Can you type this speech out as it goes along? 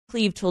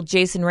Cleve told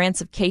Jason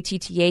Rantz of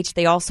KTTH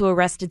they also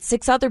arrested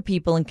 6 other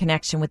people in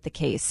connection with the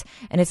case,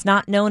 and it's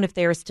not known if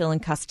they are still in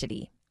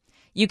custody.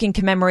 You can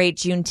commemorate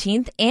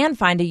Juneteenth and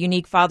find a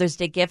unique Father's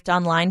Day gift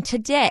online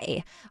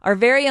today. Our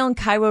very own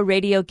Cairo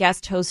Radio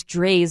guest host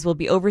Dre's will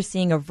be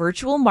overseeing a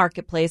virtual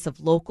marketplace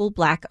of local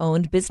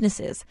Black-owned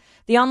businesses.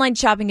 The online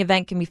shopping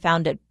event can be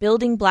found at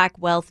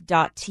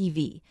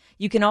buildingblackwealth.tv.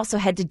 You can also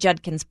head to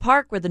Judkins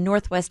Park, where the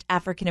Northwest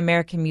African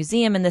American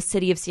Museum and the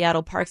City of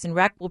Seattle Parks and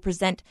Rec will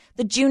present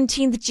the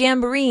Juneteenth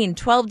Jamboree,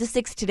 12 to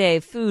 6 today.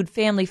 Food,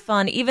 family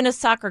fun, even a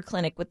soccer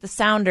clinic with the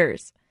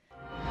Sounders.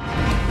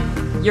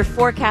 Your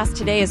forecast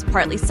today is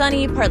partly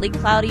sunny, partly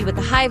cloudy with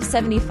a high of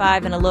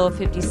 75 and a low of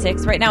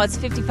 56. Right now it's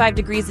 55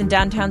 degrees in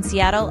downtown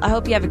Seattle. I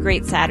hope you have a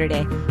great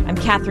Saturday. I'm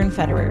Catherine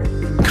Federer.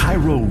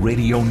 Cairo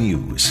Radio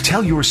News.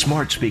 Tell your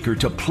smart speaker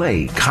to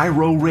play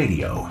Cairo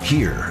Radio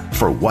here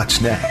for What's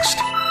Next.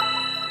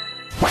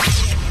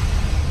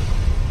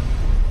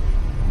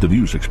 The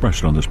views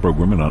expressed on this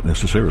program are not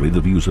necessarily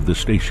the views of this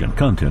station.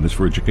 Content is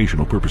for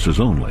educational purposes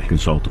only.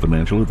 Consult a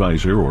financial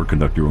advisor or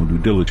conduct your own due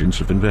diligence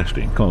if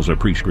investing. Calls are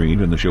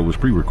pre-screened and the show was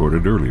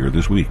pre-recorded earlier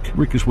this week.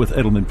 Rick is with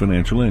Edelman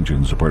Financial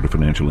Engines, a part of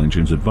Financial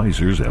Engines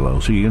Advisors,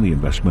 LLC, and the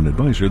investment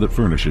advisor that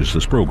furnishes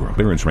this program.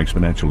 Barron's ranks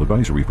financial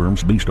advisory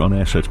firms based on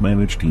assets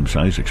managed, team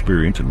size,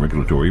 experience, and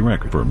regulatory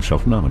record. Firms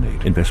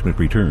self-nominate. Investment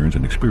returns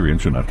and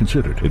experience are not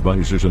considered.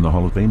 Advisors in the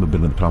Hall of Fame have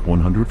been in the top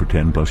 100 for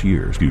 10-plus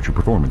years. Future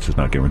performance is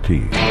not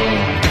guaranteed.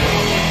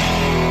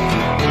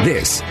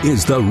 This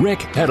is the Ric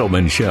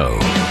Edelman Show.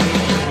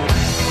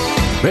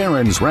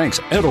 Barron's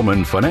ranks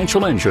Edelman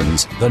Financial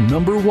Engines the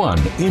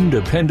 #1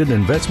 independent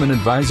investment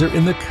advisor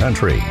in the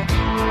country.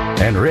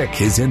 And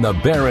Rick is in the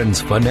Barron's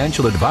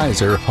Financial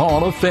Advisor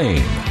Hall of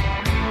Fame.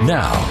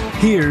 Now,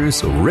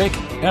 here's Ric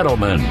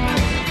Edelman.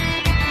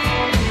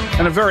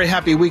 And a very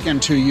happy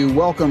weekend to you.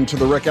 Welcome to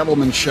the Ric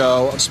Edelman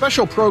Show. A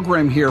special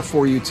program here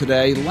for you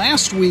today.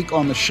 Last week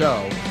on the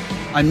show,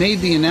 I made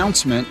the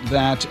announcement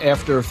that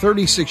after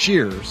 36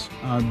 years,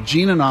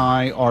 Gene and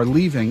I are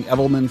leaving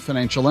Edelman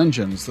Financial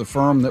Engines, the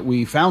firm that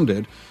we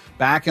founded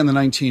back in the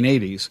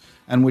 1980s,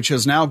 and which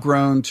has now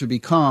grown to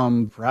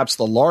become perhaps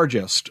the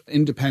largest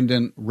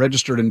independent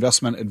registered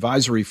investment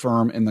advisory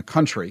firm in the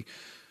country,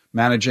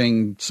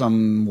 managing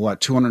some,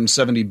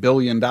 $270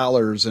 billion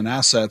in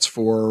assets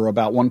for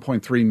about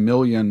 1.3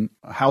 million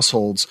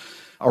households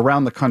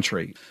around the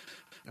country.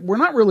 We're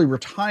not really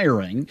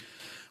retiring.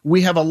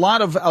 We have a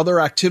lot of other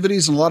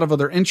activities and a lot of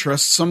other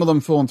interests, some of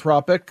them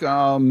philanthropic,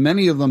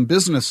 many of them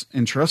business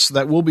interests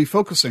that we'll be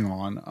focusing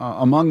on.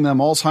 Among them,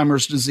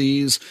 Alzheimer's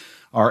disease,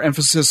 our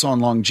emphasis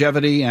on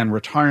longevity and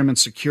retirement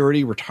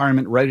security,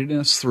 retirement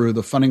readiness through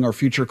the Funding Our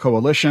Future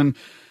Coalition,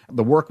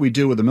 the work we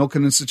do with the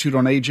Milken Institute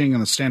on Aging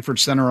and the Stanford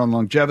Center on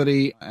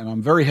Longevity. And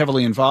I'm very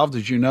heavily involved,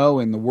 as you know,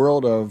 in the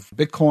world of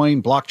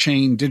Bitcoin,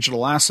 blockchain,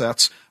 digital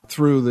assets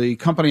through the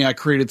company I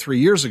created 3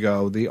 years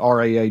ago, the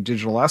RAA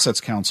Digital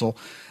Assets Council.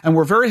 And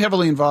we're very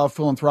heavily involved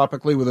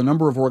philanthropically with a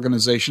number of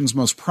organizations,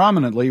 most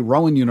prominently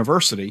Rowan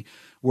University,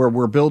 where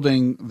we're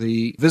building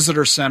the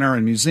visitor center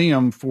and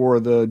museum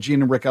for the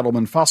Gene and Ric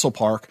Edelman Fossil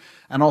Park,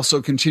 and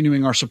also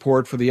continuing our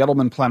support for the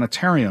Edelman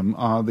Planetarium,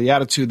 the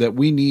attitude that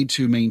we need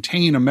to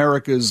maintain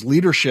America's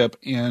leadership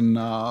in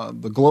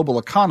the global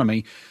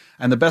economy.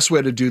 And the best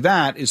way to do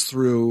that is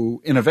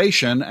through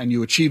innovation, and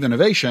you achieve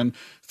innovation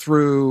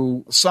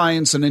through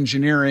science and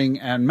engineering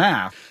and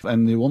math.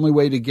 And the only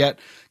way to get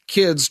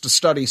kids to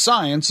study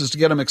science is to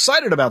get them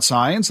excited about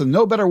science, and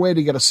no better way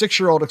to get a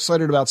 6-year-old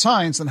excited about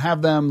science than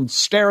have them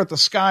stare at the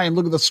sky and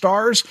look at the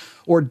stars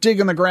or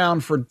dig in the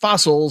ground for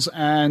fossils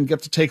and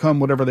get to take home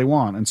whatever they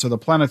want. And so the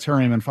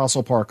planetarium and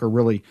fossil park are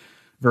really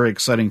very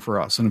exciting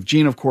for us. And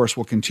Jean, of course,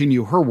 will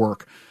continue her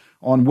work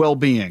on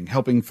well-being,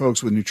 helping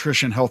folks with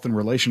nutrition, health, and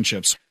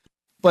relationships.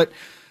 But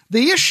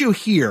the issue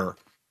here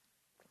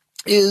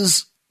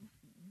is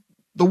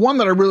the one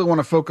that I really want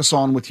to focus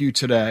on with you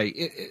today.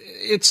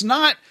 It's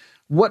not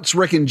what's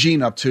Rick and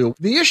Jean up to.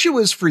 The issue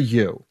is for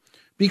you,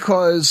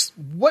 because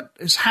what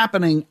is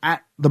happening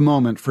at the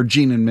moment for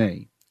Jean and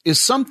me is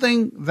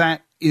something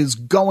that is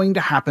going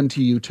to happen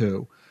to you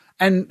too,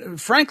 and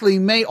frankly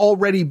may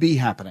already be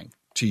happening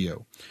to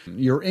you.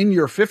 You're in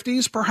your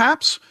 50s,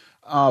 perhaps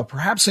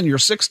in your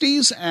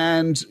 60s,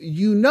 and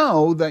you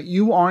know that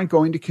you aren't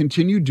going to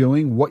continue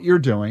doing what you're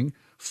doing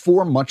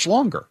for much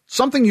longer.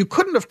 Something you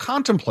couldn't have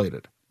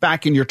contemplated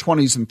back in your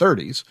 20s and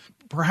 30s,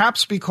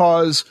 perhaps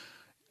because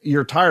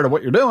you're tired of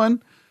what you're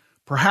doing.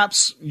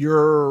 Perhaps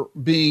you're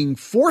being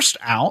forced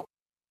out.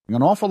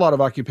 An awful lot of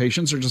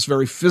occupations are just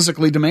very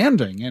physically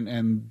demanding,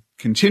 and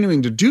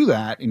continuing to do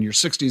that in your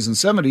 60s and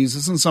 70s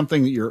isn't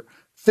something that you're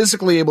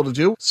physically able to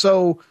do.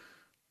 So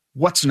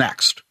what's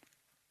next?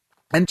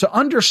 And to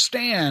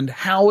understand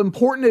how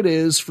important it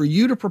is for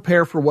you to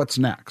prepare for what's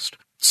next,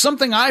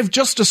 something I've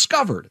just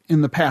discovered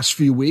in the past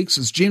few weeks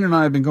as Jean and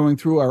I have been going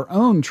through our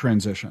own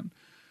transition,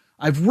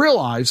 I've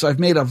realized I've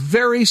made a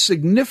very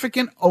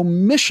significant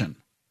omission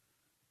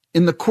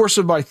in the course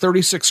of my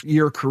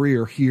 36-year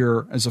career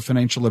here as a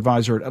financial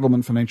advisor at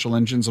Edelman Financial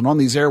Engines and on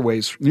these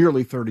airways for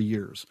nearly 30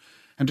 years.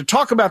 And to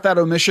talk about that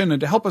omission and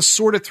to help us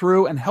sort it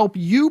through and help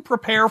you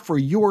prepare for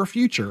your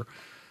future,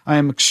 I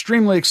am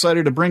extremely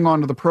excited to bring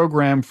onto the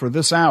program for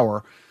this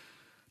hour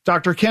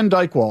Dr. Ken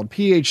Dykewald,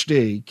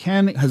 Ph.D.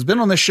 Ken has been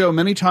on this show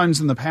many times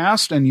in the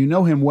past, and you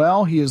know him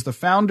well. He is the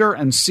founder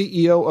and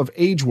CEO of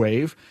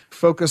AgeWave,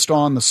 focused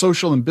on the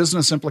social and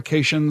business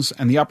implications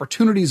and the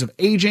opportunities of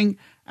aging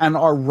and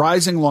our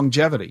rising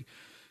longevity.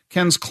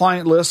 Ken's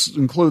client list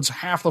includes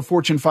half the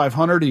Fortune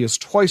 500. He has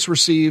twice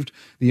received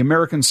the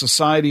American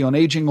Society on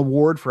Aging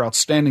Award for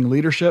Outstanding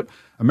Leadership.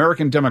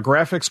 American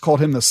Demographics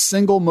called him the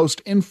single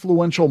most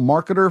influential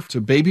marketer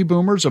to baby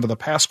boomers over the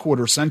past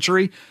quarter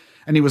century.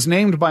 And he was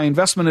named by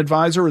Investment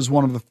Advisor as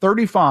one of the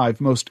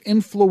 35 most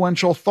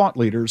influential thought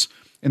leaders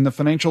in the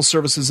financial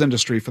services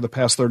industry for the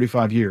past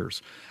 35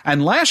 years.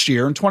 And last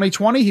year, in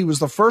 2020, he was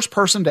the first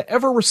person to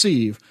ever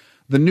receive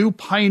the new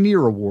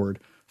Pioneer Award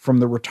from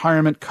the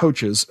Retirement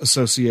Coaches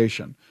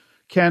Association.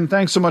 Ken,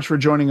 thanks so much for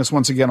joining us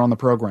once again on the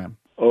program.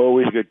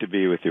 Always good to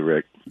be with you,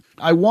 Rick.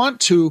 I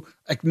want to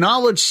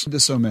acknowledge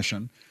this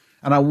omission,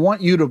 and I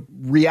want you to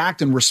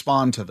react and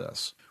respond to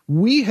this.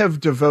 We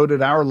have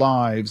devoted our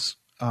lives,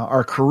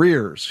 our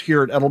careers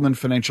here at Edelman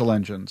Financial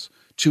Engines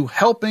to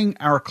helping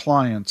our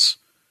clients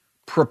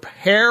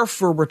prepare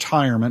for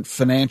retirement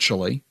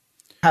financially,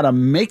 how to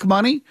make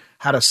money,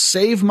 how to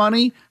save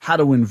money, how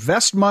to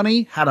invest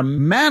money, how to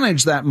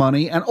manage that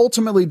money, and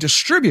ultimately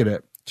distribute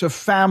it to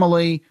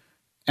family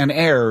and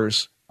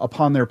heirs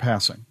upon their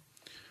passing.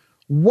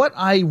 What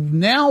I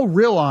now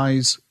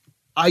realize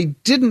I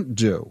didn't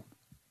do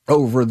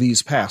over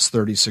these past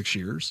 36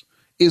 years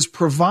is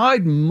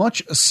provide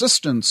much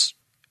assistance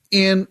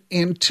in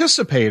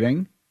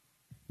anticipating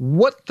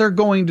what they're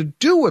going to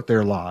do with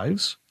their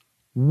lives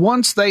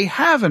once they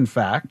have, in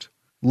fact,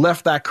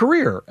 left that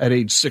career at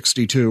age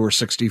 62 or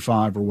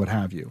 65 or what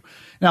have you.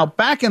 Now,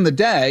 back in the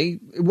day,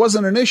 it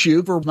wasn't an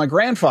issue for my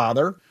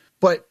grandfather,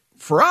 but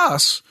for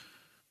us,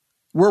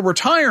 we're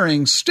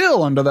retiring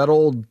still under that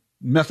old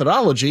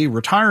methodology,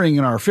 retiring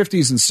in our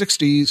 50s and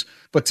 60s.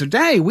 But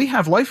today, we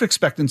have life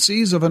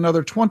expectancies of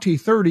another 20,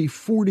 30,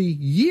 40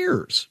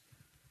 years.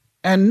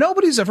 And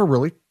nobody's ever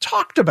really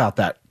talked about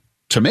that.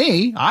 To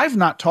me, I've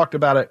not talked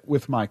about it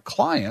with my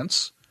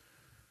clients.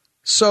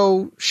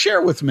 So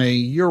share with me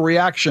your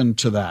reaction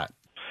to that.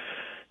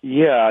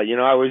 Yeah,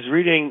 I was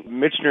reading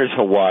Michener's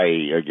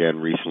Hawaii again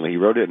recently. He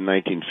wrote it in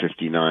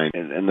 1959.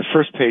 And the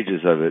first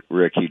pages of it,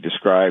 Rick, he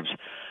describes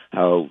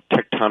how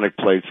tectonic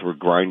plates were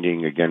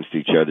grinding against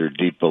each other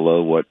deep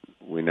below what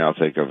we now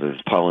think of as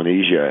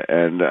Polynesia.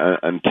 And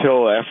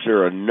until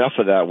after enough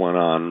of that went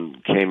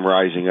on, came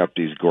rising up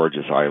these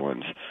gorgeous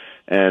islands.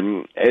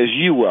 And as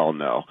you well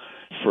know,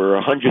 for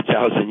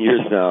 100,000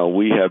 years now,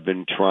 we have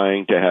been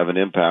trying to have an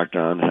impact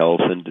on health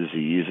and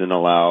disease and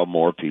allow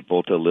more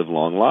people to live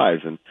long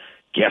lives. And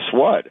guess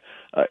what?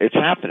 It's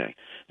happening.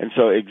 And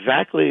so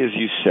exactly as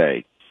you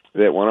say,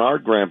 that when our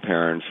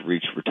grandparents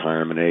reached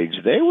retirement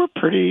age, they were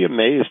pretty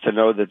amazed to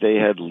know that they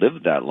had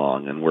lived that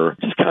long and were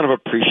just kind of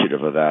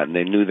appreciative of that. And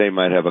they knew they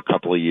might have a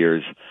couple of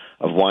years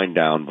of wind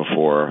down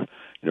before,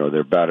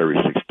 their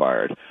batteries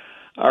expired.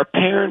 Our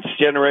parents'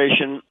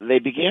 generation, they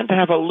began to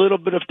have a little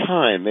bit of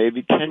time,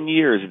 maybe 10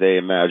 years they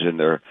imagined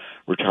their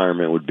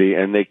retirement would be,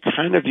 and they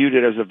kind of viewed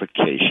it as a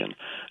vacation.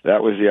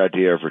 That was the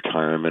idea of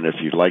retirement. If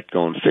you like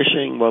going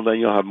fishing, well, then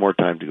you'll have more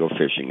time to go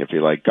fishing. If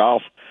you like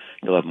golf,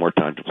 you'll have more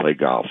time to play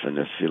golf. And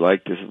if you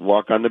like to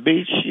walk on the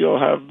beach, you'll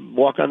have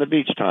walk on the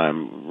beach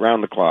time,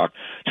 round the clock,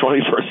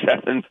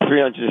 24/7,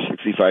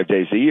 365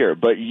 days a year.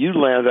 But you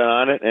landed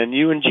on it, and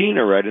you and Gene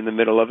are right in the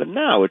middle of it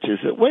now, which is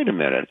that, wait a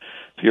minute,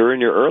 if you're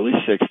in your early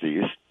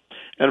 60s,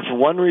 and for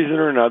one reason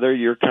or another,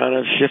 you're kind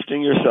of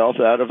shifting yourself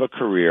out of a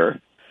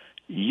career,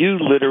 you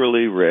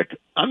literally, Rick,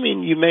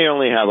 you may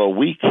only have a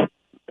week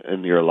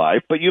in your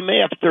life, but you may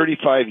have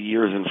 35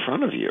 years in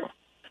front of you.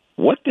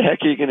 What the heck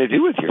are you going to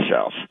do with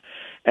yourself?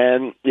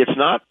 And it's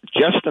not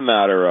just a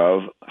matter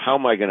of how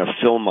am I going to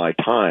fill my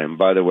time.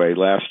 By the way,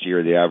 last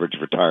year, the average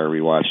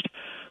retiree watched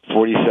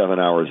 47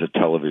 hours of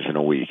television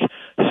a week.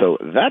 So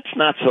that's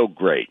not so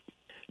great.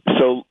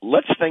 So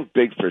let's think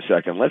big for a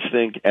second. Let's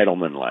think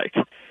Edelman-like.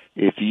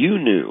 If you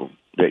knew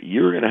that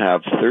you're going to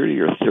have 30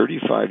 or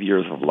 35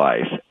 years of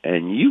life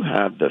and you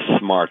have the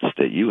smarts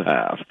that you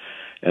have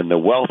and the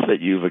wealth that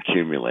you've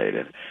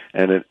accumulated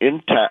and an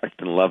intact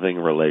and loving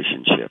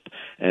relationship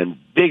and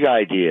big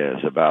ideas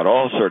about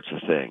all sorts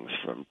of things,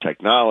 from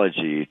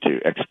technology to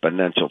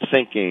exponential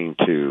thinking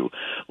to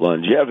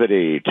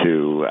longevity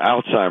to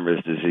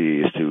Alzheimer's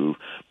disease to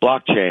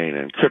blockchain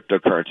and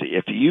cryptocurrency,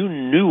 if you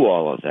knew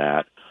all of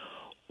that,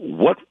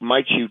 what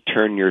might you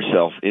turn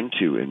yourself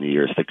into in the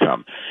years to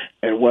come?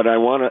 And what I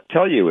want to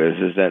tell you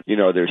is that,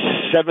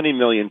 there's 70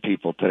 million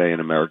people today in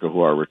America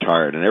who are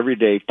retired, and every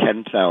day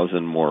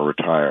 10,000 more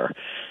retire.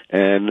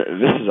 And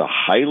this is a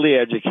highly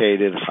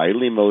educated,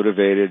 highly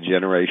motivated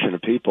generation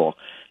of people.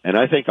 And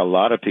I think a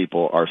lot of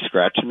people are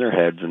scratching their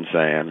heads and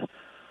saying,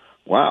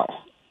 wow,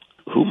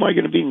 who am I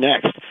going to be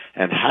next?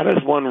 And how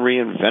does one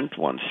reinvent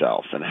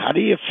oneself? And how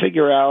do you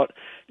figure out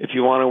if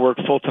you want to work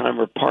full-time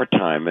or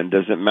part-time? And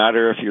does it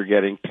matter if you're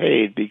getting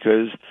paid?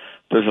 Because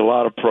there's a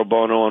lot of pro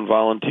bono and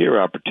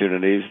volunteer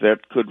opportunities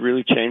that could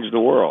really change the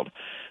world.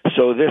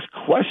 So this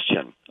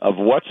question of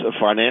what's a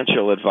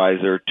financial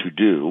advisor to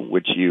do,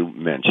 which you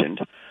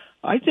mentioned,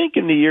 I think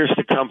in the years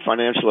to come,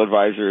 financial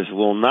advisors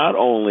will not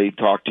only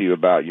talk to you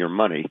about your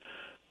money,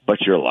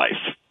 but your life.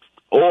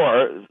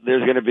 Or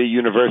there's going to be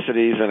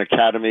universities and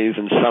academies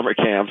and summer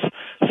camps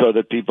so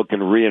that people can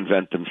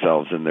reinvent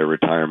themselves in their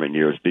retirement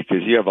years, because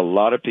you have a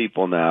lot of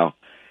people now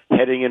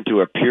heading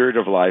into a period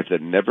of life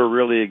that never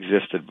really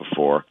existed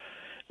before,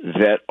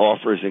 that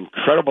offers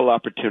incredible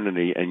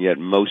opportunity, and yet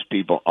most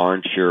people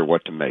aren't sure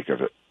what to make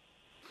of it.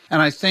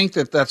 And I think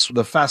that that's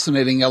the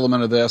fascinating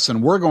element of this,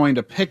 and we're going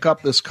to pick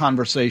up this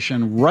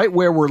conversation right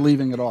where we're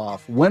leaving it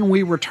off. When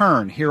we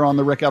return here on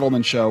The Ric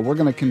Edelman Show, we're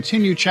going to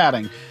continue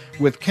chatting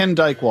with Ken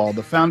Dykewald,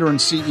 the founder and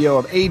CEO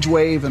of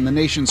AgeWave and the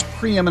nation's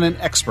preeminent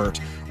expert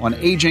on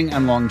aging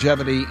and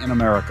longevity in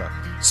America.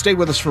 Stay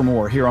with us for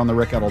more here on The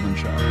Ric Edelman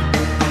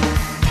Show.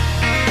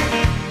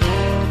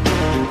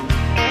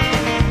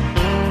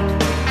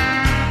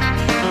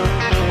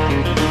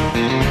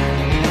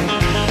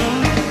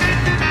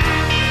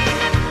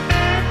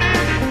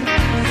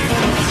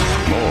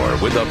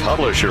 With the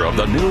publisher of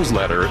the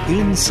newsletter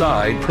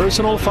Inside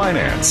Personal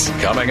Finance,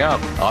 coming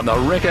up on The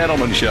Ric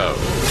Edelman Show.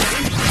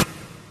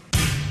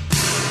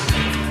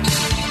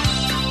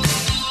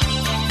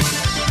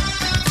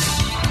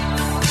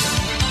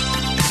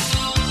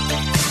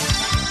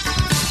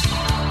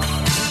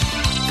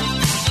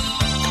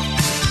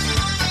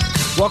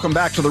 Welcome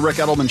back to The Ric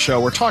Edelman Show.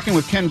 We're talking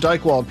with Ken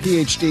Dykewald,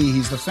 Ph.D.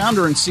 He's the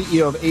founder and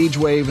CEO of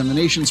AgeWave and the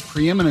nation's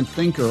preeminent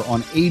thinker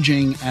on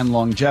aging and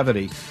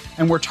longevity.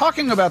 And we're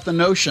talking about the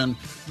notion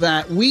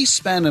that we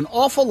spend an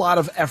awful lot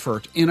of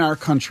effort in our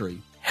country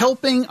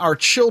helping our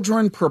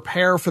children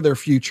prepare for their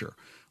future.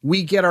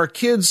 We get our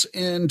kids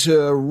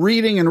into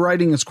reading and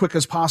writing as quick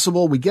as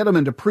possible. We get them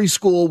into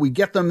preschool. We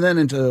get them then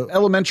into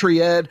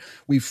elementary ed.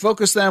 We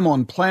focus them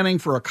on planning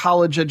for a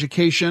college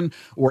education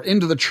or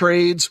into the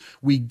trades.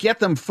 We get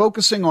them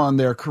focusing on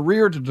their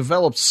career to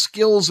develop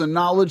skills and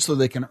knowledge so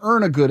they can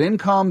earn a good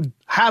income,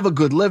 have a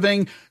good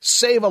living,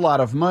 save a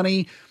lot of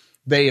money.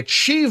 They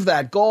achieve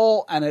that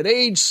goal, and at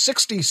age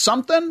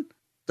 60-something,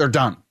 they're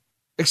done.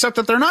 Except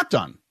that they're not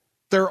done.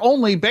 They're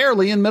only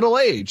barely in middle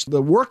age.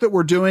 The work that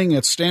we're doing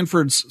at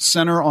Stanford's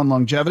Center on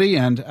Longevity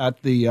and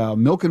at the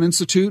Milken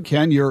Institute,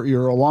 Ken,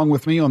 you're along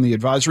with me on the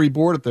advisory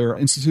board at their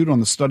Institute on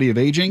the Study of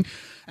Aging,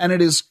 and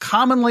it is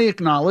commonly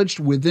acknowledged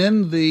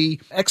within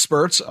the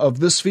experts of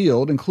this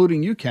field,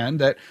 including you, Ken,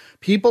 that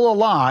people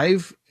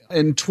alive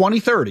in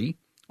 2030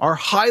 are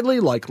highly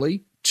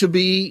likely to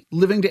be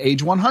living to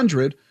age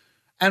 100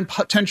 and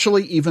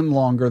potentially even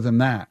longer than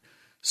that.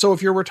 So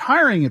if you're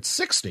retiring at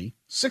 60,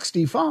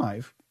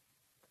 65,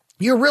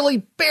 you're really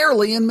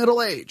barely in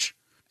middle age.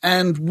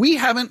 And we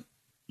haven't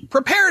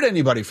prepared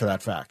anybody for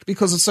that fact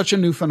because it's such a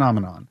new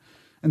phenomenon.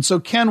 And so,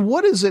 Ken,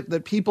 what is it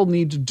that people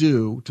need to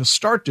do to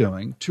start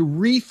doing to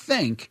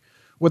rethink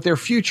what their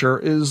future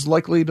is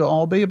likely to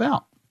all be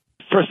about?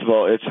 First of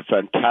all, it's a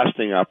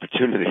fantastic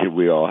opportunity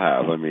we all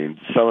have. I mean,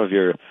 some of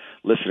your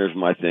listeners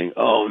might think,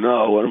 oh,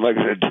 no, what am I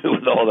going to do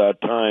with all that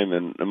time?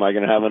 And am I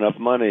going to have enough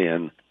money?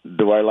 And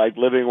do I like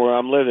living where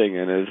I'm living?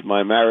 And is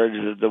my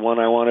marriage the one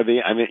I want to be?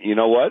 I mean, you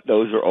know what?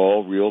 Those are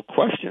all real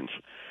questions.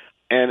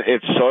 And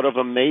it's sort of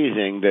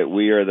amazing that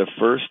we are the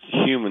first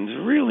humans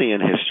really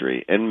in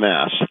history, en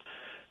masse,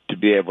 to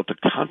be able to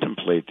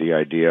contemplate the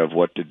idea of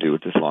what to do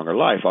with this longer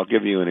life. I'll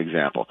give you an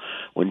example.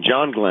 When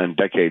John Glenn,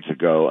 decades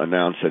ago,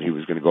 announced that he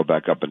was going to go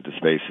back up into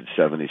space at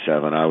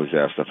 77, I was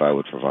asked if I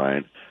would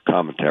provide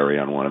commentary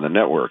on one of the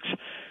networks.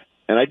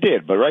 And I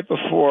did, but right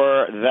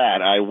before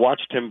that, I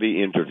watched him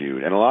be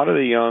interviewed. And a lot of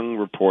the young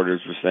reporters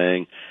were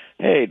saying,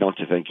 hey, don't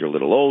you think you're a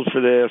little old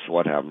for this?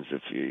 What happens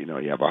if you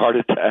have a heart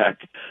attack?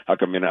 How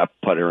come you're not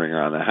puttering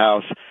around the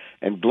house?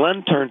 And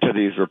Glenn turned to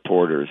these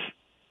reporters,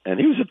 and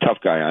he was a tough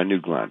guy. I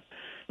knew Glenn.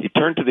 He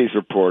turned to these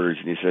reporters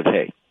and he said,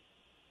 hey,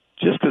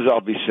 just because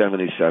I'll be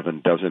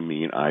 77 doesn't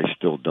mean I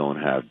still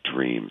don't have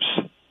dreams.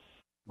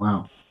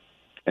 Wow.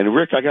 And,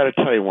 Rick, I got to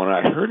tell you, when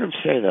I heard him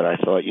say that, I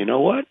thought, you know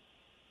what?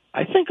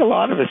 I think a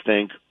lot of us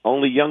think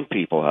only young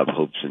people have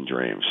hopes and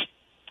dreams.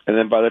 And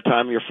then by the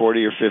time you're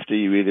 40 or 50,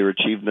 you either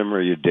achieved them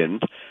or you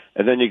didn't,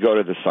 and then you go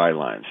to the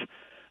sidelines.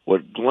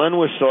 What Glenn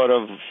was sort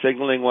of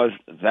signaling was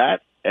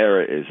that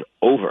era is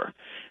over.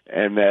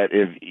 And that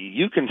if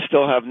you can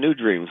still have new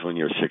dreams when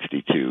you're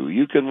 62,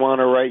 you can want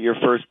to write your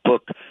first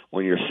book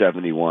when you're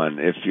 71.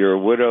 If you're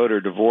widowed or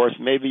divorced,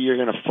 maybe you're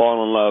going to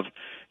fall in love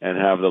and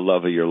have the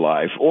love of your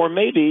life. Or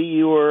maybe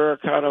you were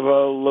kind of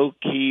a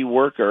low-key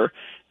worker,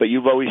 but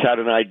you've always had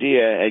an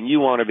idea and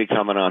you want to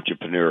become an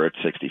entrepreneur at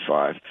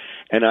 65.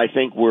 And I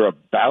think we're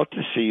about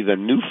to see the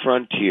new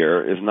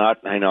frontier is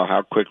not, I know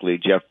how quickly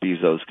Jeff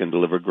Bezos can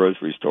deliver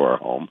groceries to our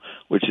home,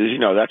 which is,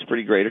 that's a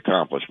pretty great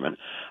accomplishment.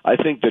 I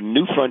think the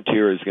new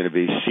frontier is going to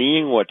be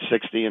seeing what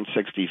 60 and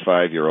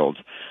 65-year-olds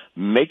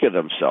make of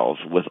themselves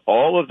with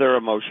all of their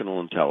emotional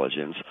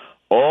intelligence,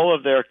 all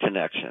of their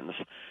connections,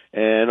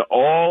 and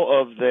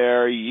all of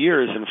their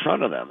years in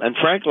front of them. And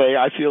frankly,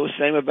 I feel the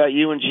same about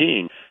you and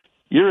Gene.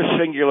 You're a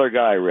singular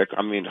guy, Rick.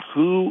 I mean,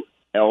 who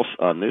else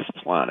on this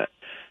planet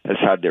has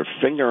had their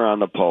finger on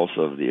the pulse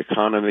of the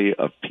economy,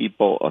 of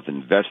people, of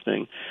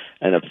investing,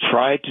 and have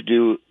tried to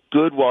do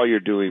good while you're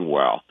doing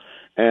well?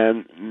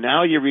 And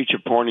now you reach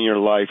a point in your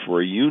life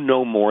where you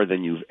know more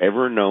than you've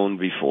ever known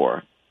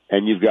before,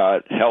 and you've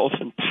got health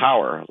and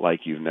power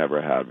like you've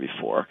never had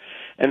before.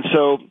 And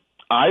so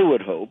I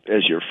would hope,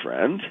 as your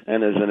friend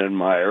and as an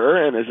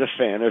admirer and as a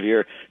fan of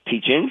your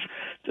teachings,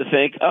 to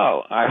think,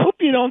 oh, I hope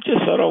you don't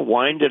just sort of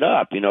wind it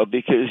up,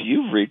 because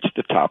you've reached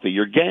the top of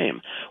your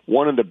game.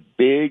 One of the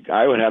big,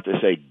 I would have to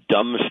say,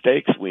 dumb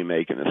mistakes we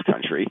make in this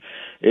country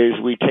is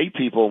we take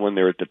people when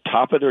they're at the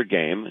top of their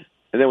game,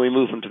 and then we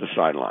move them to the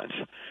sidelines.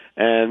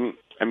 And,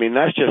 I mean,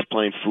 that's just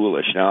plain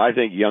foolish. Now, I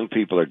think young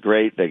people are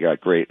great. They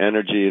got great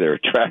energy. They're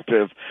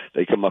attractive.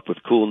 They come up with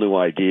cool new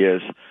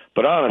ideas.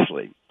 But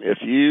honestly, if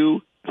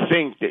you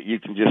think that you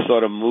can just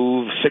sort of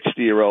move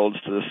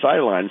 60-year-olds to the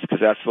sidelines because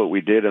that's what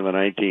we did in the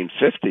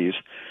 1950s,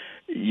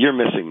 you're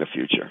missing the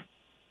future.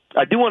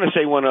 I do want to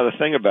say one other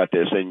thing about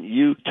this, and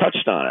you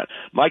touched on it.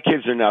 My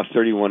kids are now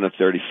 31 and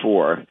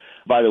 34.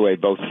 By the way,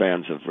 both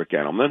fans of Ric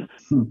Edelman.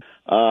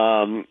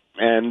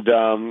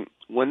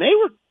 When they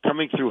were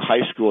coming through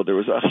high school, there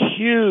was a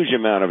huge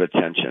amount of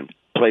attention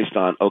placed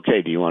on,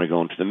 okay, do you want to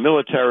go into the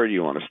military? Do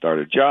you want to start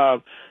a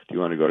job? Do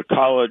you want to go to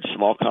college,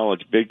 small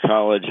college, big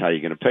college? How are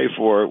you going to pay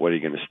for it? What are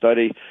you going to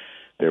study?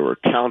 There were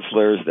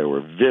counselors. There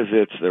were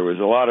visits. There was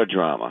a lot of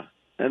drama.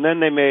 And then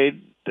they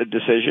made the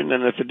decision,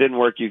 and if it didn't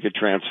work, you could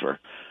transfer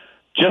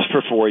just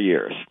for 4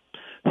 years.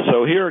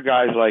 So here are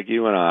guys like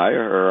you and I,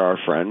 or our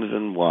friends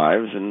and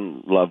wives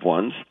and loved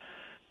ones.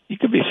 You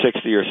could be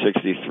 60 or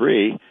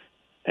 63,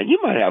 and you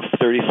might have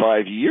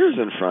 35 years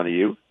in front of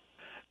you.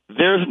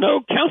 There's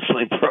no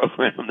counseling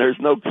program. There's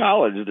no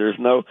college. There's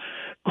no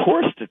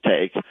course to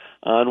take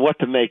on what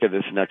to make of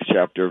this next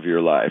chapter of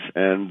your life.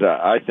 And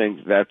I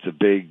think that's a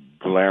big,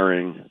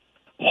 glaring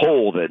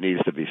hole that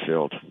needs to be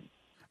filled.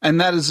 And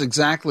that is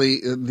exactly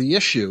the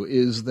issue,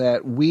 is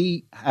that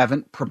we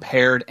haven't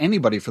prepared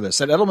anybody for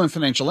this. At Edelman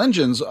Financial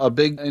Engines, a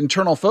big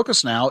internal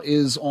focus now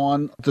is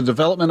on the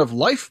development of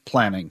life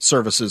planning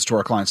services to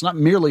our clients, not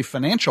merely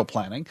financial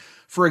planning,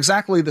 for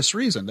exactly this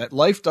reason, that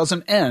life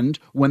doesn't end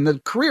when the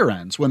career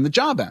ends, when the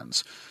job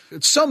ends.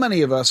 So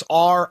many of us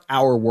are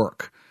our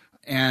work.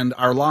 And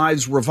our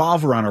lives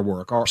revolve around our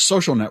work. Our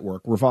social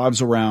network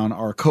revolves around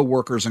our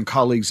coworkers and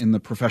colleagues in the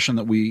profession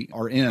that we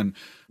are in,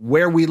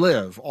 where we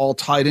live, all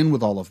tied in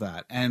with all of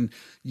that. And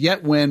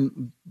yet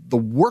when the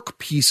work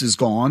piece is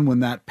gone,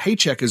 when that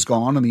paycheck is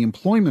gone and the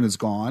employment is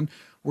gone,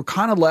 we're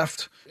kind of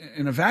left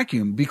in a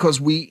vacuum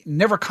because we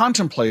never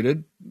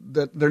contemplated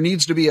that there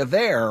needs to be a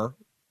there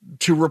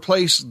to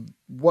replace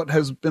what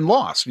has been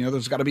lost.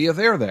 There's got to be a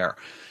there.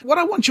 What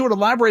I want you to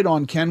elaborate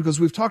on, Ken,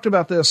 because we've talked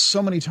about this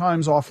so many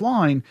times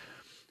offline,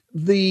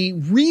 the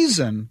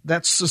reason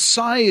that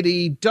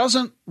society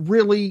doesn't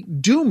really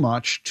do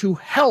much to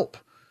help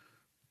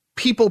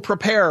people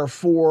prepare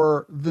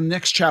for the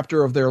next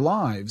chapter of their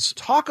lives.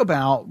 Talk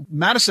about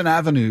Madison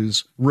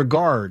Avenue's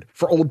regard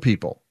for old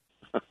people.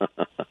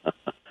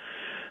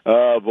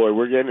 Oh, boy,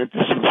 we're getting into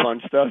some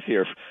fun stuff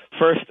here.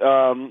 First,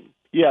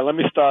 let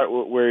me start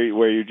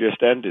where you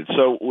just ended.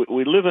 So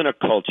we live in a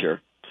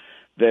culture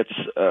that's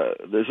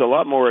there's a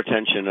lot more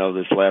attention of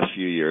this last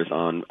few years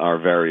on our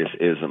various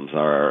isms,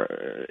 our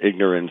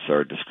ignorance,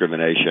 our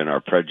discrimination, our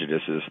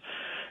prejudices.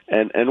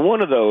 And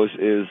one of those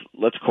is,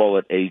 let's call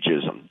it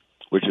ageism,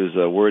 which is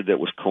a word that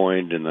was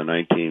coined in the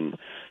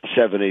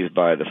 1970s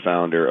by the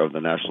founder of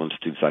the National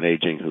Institutes on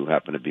Aging, who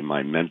happened to be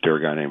my mentor,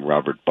 a guy named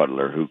Robert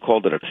Butler, who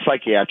called it a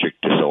psychiatric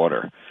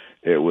disorder.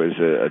 It was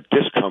a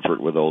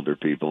discomfort with older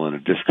people and a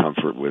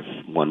discomfort with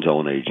one's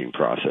own aging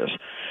process.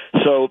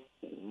 So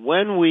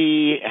when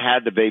we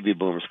had the baby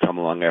boomers come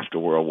along after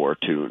World War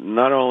II,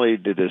 not only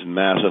did this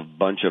massive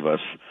bunch of us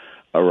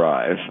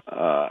arrive,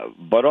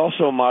 but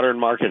also modern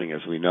marketing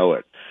as we know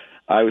it.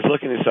 I was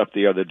looking this up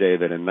the other day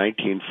that in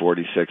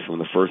 1946, when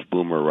the first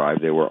boomer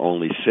arrived, there were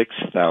only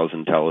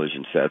 6,000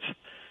 television sets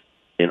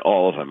in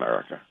all of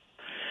America.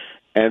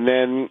 And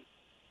then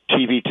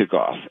TV took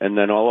off, and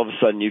then all of a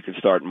sudden you could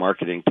start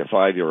marketing to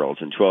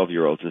 5-year-olds and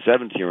 12-year-olds and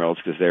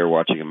 17-year-olds because they were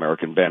watching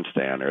American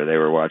Bandstand or they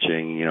were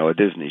watching, a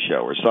Disney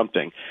show or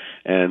something,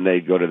 and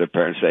they'd go to their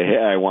parents and say,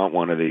 hey, I want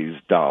one of these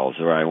dolls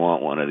or I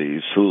want one of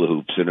these hula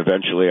hoops, and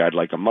eventually I'd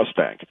like a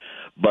Mustang.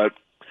 But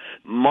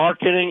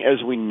marketing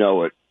as we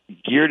know it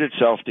geared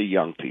itself to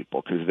young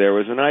people because there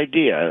was an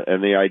idea,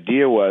 and the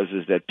idea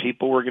is that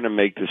people were going to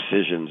make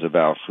decisions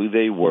about who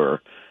they were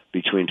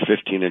between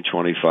 15 and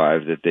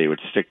 25 that they would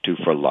stick to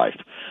for life.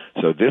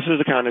 So this is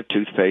the kind of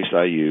toothpaste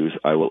I use.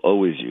 I will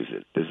always use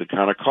it. This is the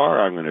kind of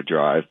car I'm going to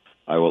drive.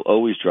 I will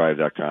always drive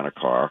that kind of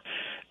car.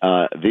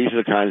 These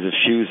are the kinds of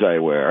shoes I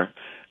wear.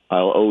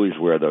 I'll always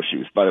wear those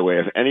shoes. By the way,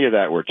 if any of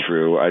that were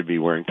true, I'd be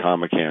wearing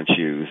Tom McCann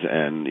shoes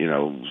and,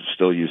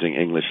 still using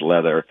English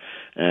leather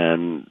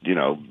and,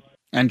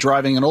 And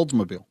driving an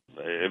Oldsmobile.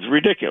 If was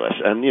ridiculous.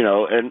 And,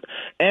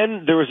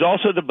 and there was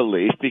also the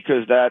belief,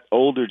 because that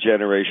older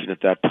generation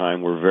at that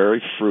time were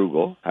very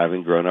frugal,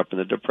 having grown up in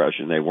the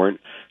Depression. They weren't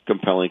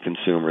compelling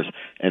consumers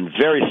and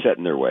very set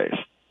in their ways.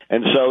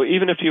 And so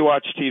even if you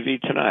watch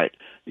TV tonight,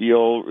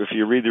 if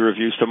you read the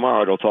reviews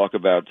tomorrow, it'll talk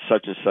about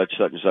such and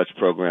such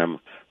program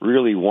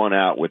really won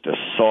out with the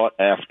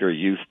sought-after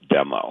youth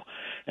demo.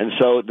 And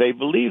so they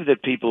believe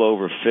that people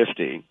over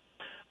 50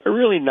 are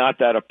really not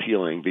that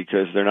appealing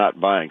because they're not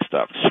buying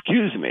stuff.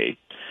 Excuse me.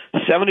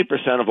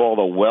 70% of all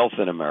the wealth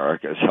in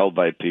America is held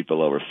by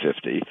people over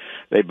 50.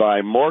 They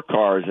buy more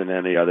cars than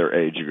any other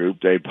age group.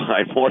 They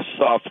buy more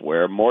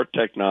software, more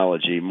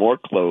technology, more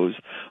clothes,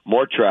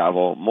 more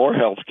travel, more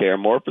health care,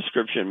 more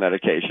prescription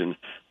medications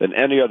than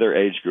any other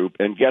age group.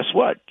 And guess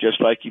what? Just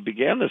like you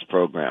began this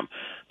program,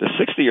 the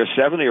 60 or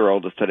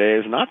 70-year-old of today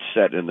is not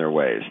set in their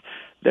ways.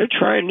 They're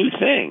trying new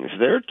things.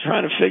 They're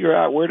trying to figure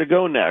out where to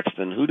go next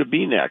and who to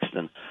be next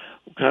and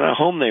what kind of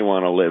home they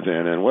want to live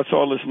in and what's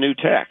all this new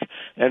tech.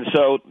 And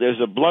so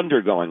there's a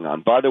blunder going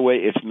on. By the way,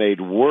 it's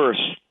made worse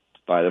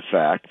by the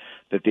fact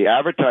that the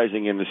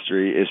advertising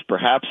industry is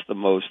perhaps the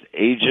most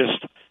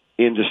ageist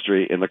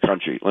industry in the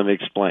country. Let me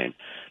explain.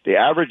 The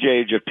average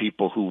age of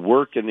people who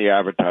work in the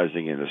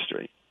advertising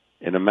industry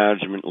in a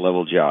management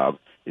level job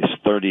is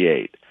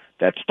 38.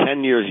 That's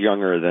 10 years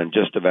younger than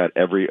just about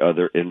every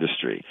other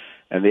industry.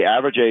 And the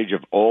average age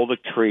of all the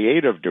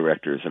creative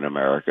directors in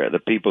America, the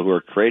people who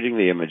are creating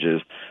the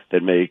images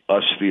that make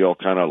us feel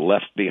kind of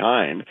left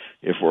behind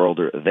if we're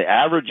older, the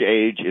average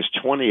age is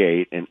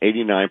 28, and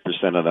 89%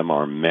 of them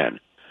are men.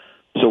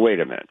 So wait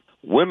a minute.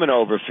 Women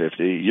over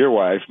 50, your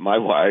wife, my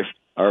wife,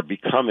 are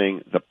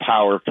becoming the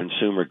power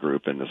consumer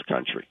group in this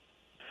country.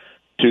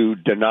 To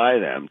deny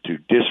them, to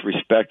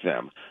disrespect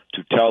them,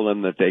 to tell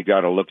them that they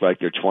got to look like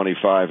they're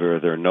 25 or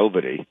they're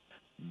nobody,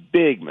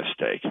 big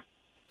mistake.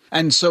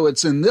 And so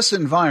it's in this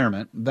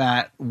environment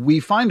that we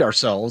find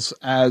ourselves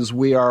as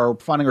we are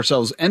finding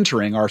ourselves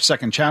entering our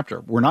second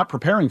chapter. We're not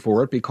preparing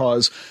for it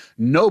because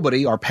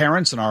nobody, our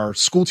parents and our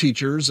school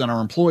teachers and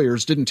our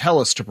employers, didn't tell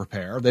us to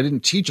prepare. They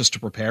didn't teach us to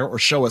prepare or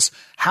show us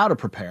how to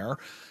prepare.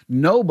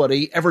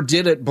 Nobody ever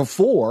did it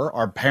before.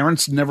 Our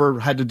parents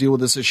never had to deal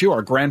with this issue.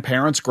 Our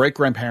grandparents,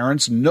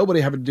 great-grandparents, nobody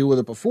had to deal with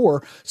it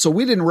before. So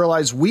we didn't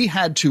realize we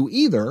had to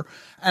either.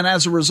 And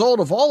as a result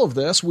of all of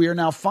this, we are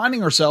now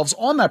finding ourselves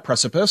on that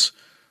precipice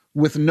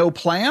with no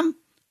plan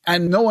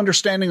and no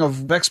understanding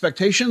of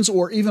expectations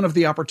or even of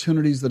the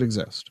opportunities that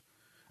exist.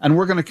 And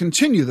we're going to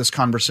continue this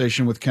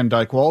conversation with Ken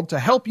Dykewald to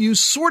help you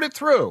sort it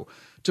through,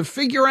 to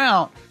figure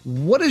out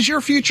what is your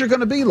future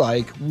going to be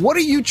like? What are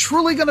you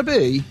truly going to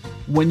be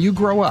when you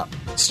grow up?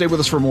 Stay with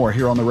us for more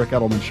here on The Ric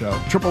Edelman Show.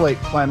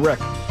 888-PLAN-RIC,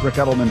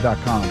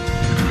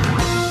 RicEdelman.com.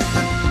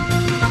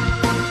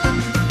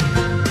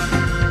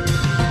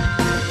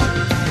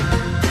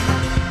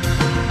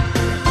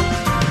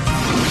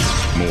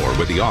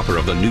 With the author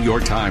of the New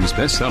York Times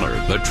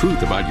bestseller, The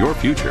Truth About Your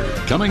Future,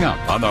 coming up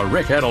on The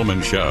Ric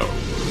Edelman Show.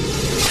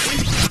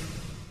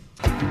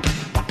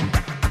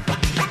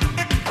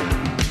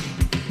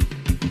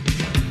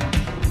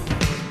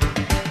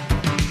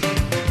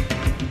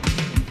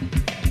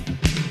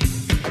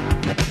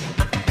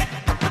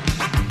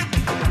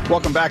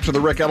 Welcome back to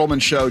The Ric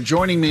Edelman Show.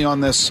 Joining me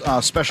on this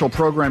special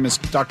program is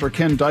Dr.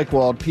 Ken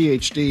Dykewald,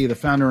 Ph.D., the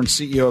founder and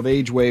CEO of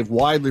AgeWave,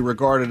 widely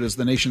regarded as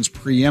the nation's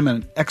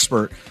preeminent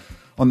expert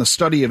on the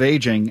study of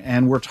aging,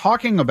 and we're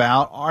talking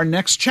about our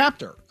next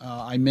chapter.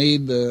 I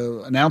made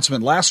the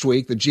announcement last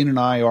week that Gene and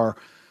I are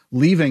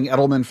leaving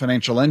Edelman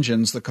Financial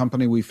Engines, the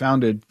company we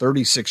founded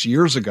 36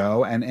 years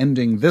ago, and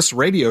ending this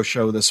radio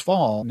show this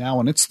fall, now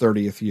in its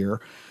 30th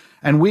year.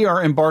 And we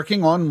are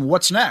embarking on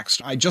what's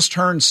next. I just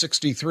turned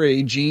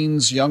 63.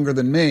 Gene's younger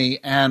than me,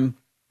 and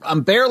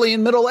I'm barely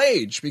in middle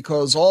age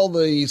because all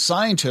the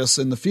scientists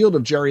in the field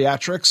of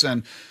geriatrics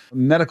and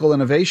medical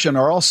innovation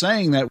are all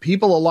saying that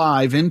people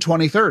alive in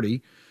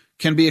 2030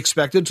 can be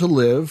expected to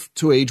live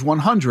to age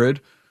 100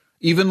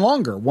 even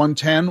longer,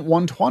 110,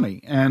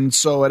 120. And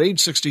so at age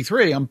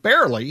 63, I'm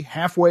barely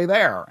halfway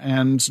there.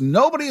 And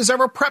nobody has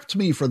ever prepped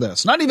me for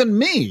this, not even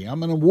me.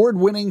 I'm an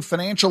award-winning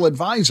financial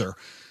advisor.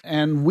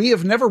 And we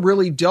have never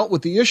really dealt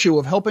with the issue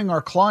of helping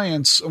our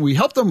clients. We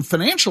help them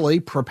financially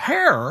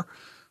prepare,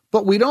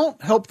 but we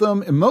don't help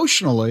them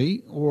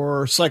emotionally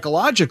or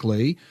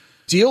psychologically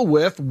deal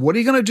with what are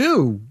you going to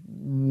do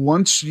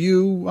once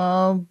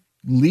you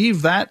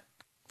leave that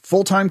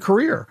full-time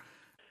career.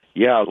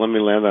 Yeah, let me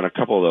land on a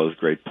couple of those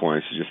great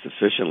points just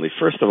efficiently.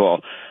 First of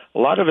all, a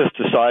lot of us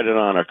decided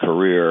on a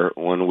career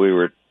when we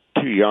were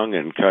too young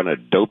and kind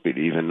of dopey to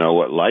even know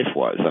what life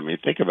was. I mean,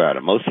 think about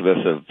it. Most of us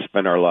have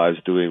spent our lives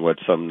doing what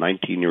some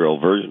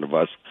 19-year-old version of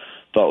us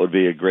thought would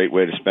be a great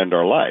way to spend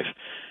our life.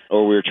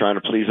 Or we were trying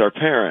to please our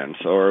parents,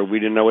 or we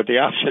didn't know what the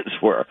options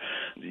were.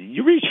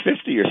 You reach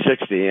 50 or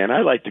 60, and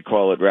I like to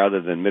call it,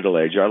 rather than middle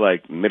age, I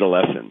like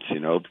middle-essence,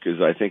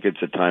 because I think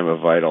it's a time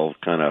of vital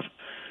kind of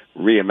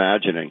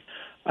reimagining.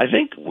 I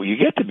think when you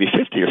get to be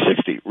 50 or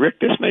 60,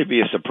 Rick, this may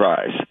be a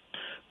surprise,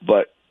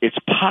 but it's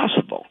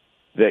possible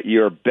that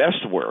your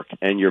best work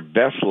and your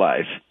best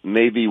life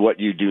may be what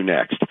you do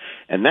next.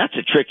 And that's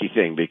a tricky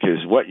thing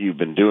because what you've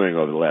been doing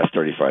over the last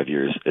 35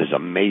 years is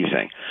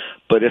amazing.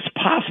 But it's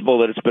possible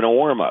that it's been a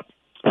warm-up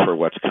for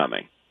what's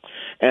coming.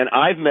 And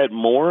I've met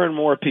more and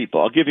more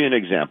people. I'll give you an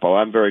example.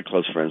 I'm very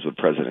close friends with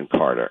President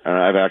Carter, and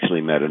I've actually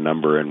met a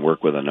number and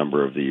worked with a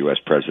number of the U.S.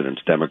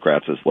 presidents,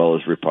 Democrats as well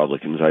as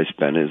Republicans. I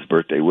spent his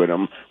birthday with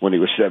him when he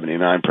was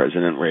 79,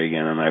 President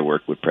Reagan, and I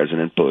worked with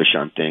President Bush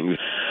on things.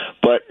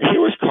 But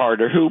here was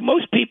Carter, who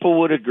most people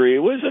would agree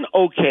was an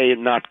okay,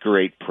 not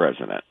great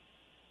president.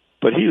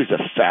 But he was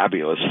a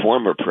fabulous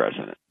former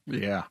president.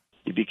 Yeah.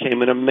 He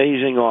became an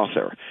amazing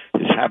author.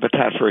 His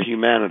Habitat for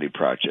Humanity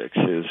projects,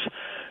 his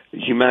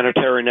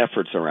humanitarian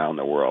efforts around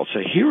the world. So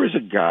here is a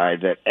guy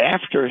that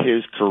after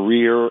his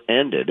career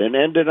ended, and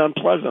ended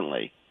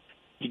unpleasantly,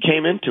 he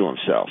came into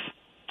himself.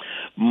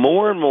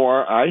 More and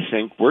more, I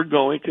think we're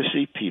going to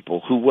see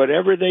people who,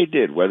 whatever they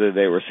did, whether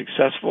they were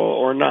successful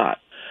or not,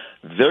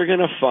 they're going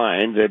to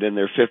find that in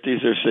their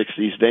 50s or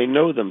 60s, they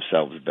know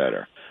themselves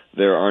better.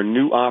 There are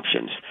new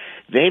options.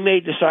 They may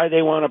decide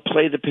they want to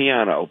play the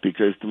piano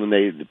because when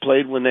they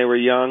played when they were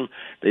young,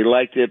 they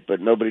liked it,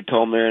 but nobody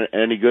told them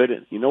they're any good.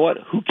 You know what?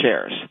 Who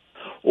cares?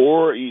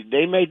 Or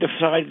they may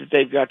decide that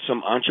they've got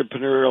some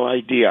entrepreneurial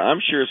idea. I'm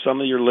sure some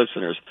of your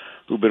listeners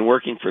who've been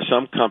working for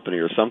some company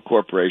or some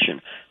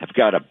corporation have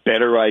got a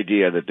better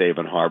idea that they've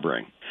been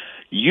harboring.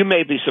 You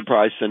may be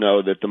surprised to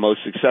know that the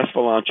most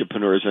successful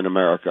entrepreneurs in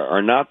America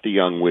are not the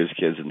young whiz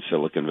kids in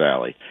Silicon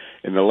Valley.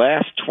 In the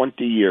last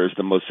 20 years,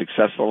 the most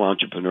successful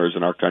entrepreneurs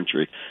in our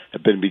country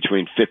have been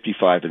between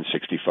 55 and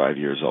 65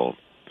 years old.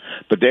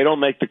 But they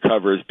don't make the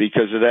covers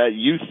because of that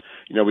youth.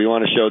 You know, we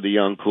want to show the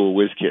young, cool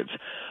whiz kids.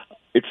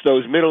 It's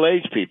those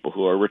middle-aged people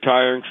who are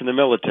retiring from the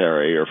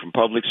military or from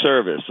public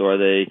service, or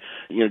they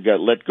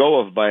got let go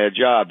of by a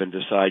job and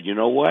decide, you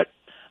know what?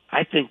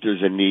 I think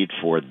there's a need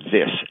for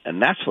this,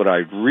 and that's what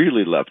I'd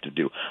really love to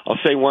do. I'll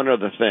say one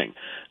other thing,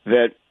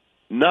 that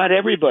not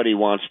everybody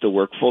wants to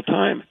work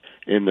full-time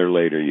in their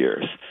later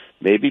years.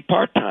 Maybe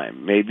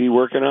part-time, maybe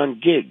working on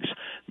gigs,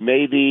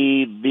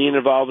 maybe being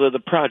involved with a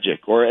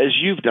project, or as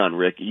you've done,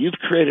 Rick, you've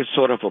created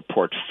sort of a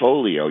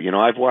portfolio. You know,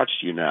 I've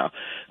watched you now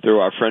through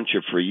our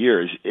friendship for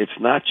years. It's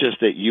not just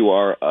that you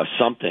are a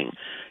something.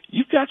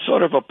 You've got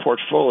sort of a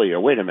portfolio.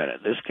 Wait a minute,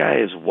 this guy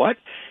is what?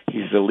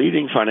 He's the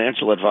leading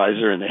financial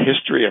advisor in the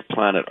history of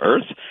planet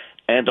Earth,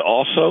 and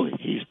also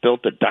he's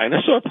built a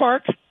dinosaur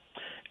park?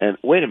 And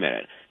wait a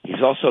minute,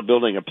 he's also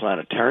building a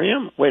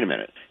planetarium? Wait a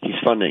minute, he's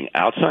funding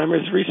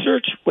Alzheimer's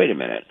research? Wait a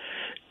minute.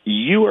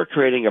 You are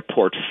creating a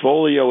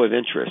portfolio of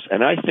interests,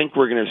 and I think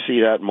we're going to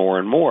see that more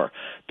and more,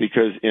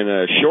 because in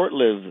a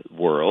short-lived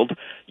world,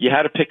 you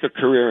had to pick a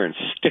career and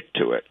stick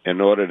to it in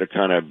order to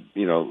kind of,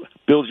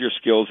 build your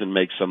skills and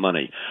make some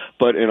money.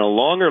 But in a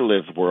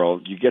longer-lived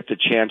world, you get the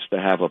chance to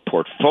have a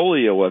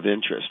portfolio of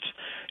interests,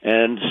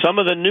 and some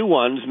of the new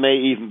ones may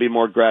even be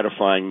more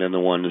gratifying than the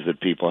ones that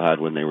people had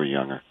when they were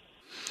younger.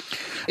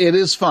 It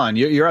is fun.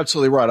 You're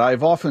absolutely right.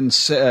 I've often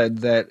said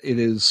that it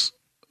is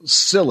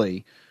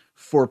silly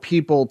for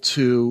people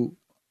to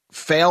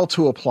fail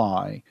to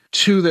apply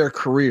to their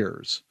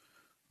careers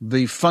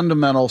the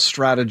fundamental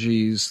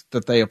strategies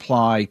that they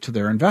apply to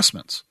their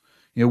investments.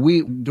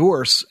 We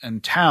endorse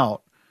and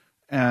tout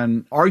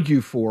and argue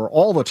for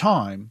all the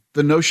time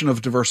the notion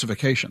of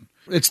diversification.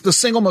 It's the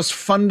single most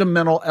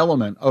fundamental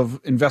element of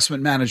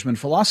investment management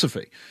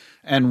philosophy.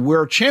 And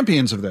we're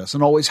champions of this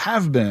and always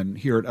have been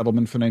here at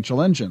Edelman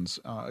Financial Engines.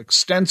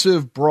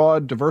 Extensive,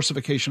 broad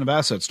diversification of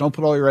assets. Don't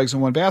put all your eggs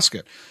in one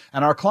basket.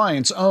 And our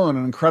clients own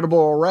an incredible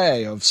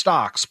array of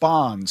stocks,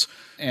 bonds,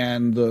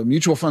 and the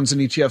mutual funds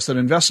and ETFs that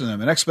invest in them,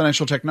 and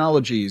exponential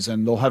technologies,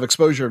 and they'll have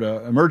exposure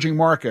to emerging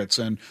markets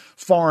and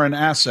foreign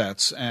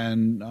assets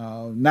and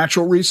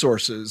natural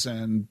resources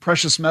and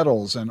precious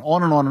metals and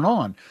on and on and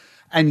on.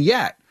 And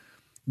yet,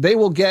 they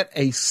will get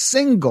a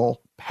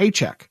single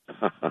paycheck.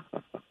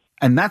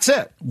 And that's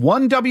it.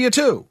 One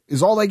W-2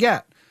 is all they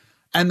get.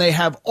 And they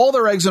have all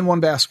their eggs in one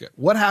basket.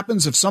 What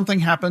happens if something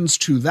happens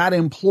to that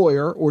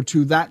employer or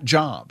to that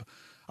job?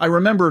 I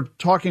remember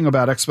talking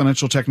about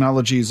exponential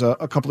technologies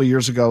a couple of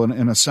years ago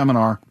in a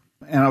seminar,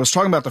 and I was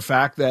talking about the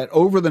fact that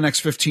over the next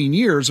 15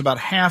 years, about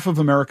half of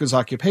America's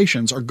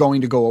occupations are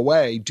going to go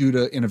away due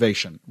to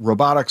innovation.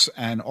 Robotics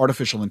and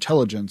artificial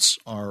intelligence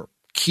are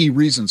key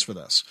reasons for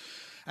this.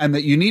 And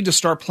that you need to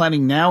start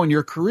planning now in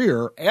your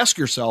career. Ask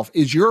yourself,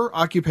 is your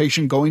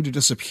occupation going to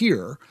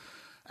disappear?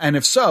 And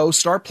if so,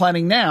 start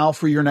planning now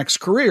for your next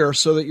career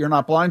so that you're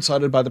not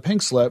blindsided by the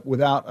pink slip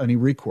without any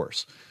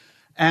recourse.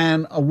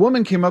 And a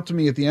woman came up to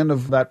me at the end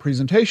of that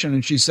presentation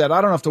and she said,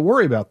 I don't have to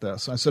worry about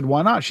this. I said,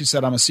 why not? She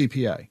said, I'm a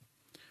CPA.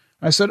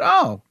 I said,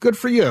 oh, good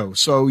for you.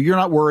 So you're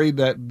not worried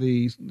that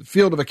the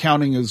field of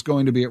accounting is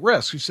going to be at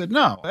risk? She said,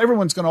 no,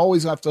 everyone's going to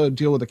always have to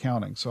deal with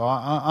accounting. So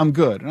I'm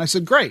good. And I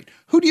said, great.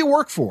 Who do you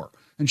work for?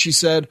 And she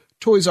said,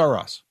 Toys R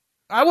Us.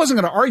 I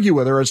wasn't going to argue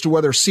with her as to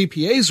whether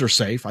CPAs are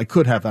safe. I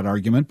could have that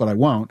argument, but I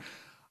won't.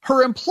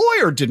 Her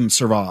employer didn't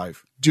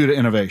survive due to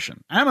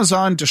innovation.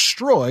 Amazon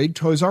destroyed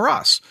Toys R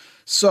Us.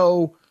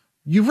 So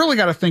you've really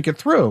got to think it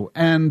through.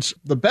 And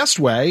the best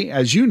way,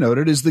 as you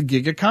noted, is the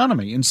gig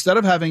economy. Instead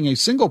of having a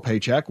single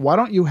paycheck, why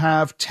don't you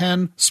have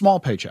 10 small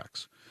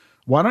paychecks?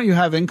 Why don't you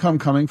have income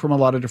coming from a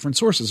lot of different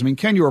sources? I mean,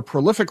 Ken, you're a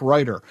prolific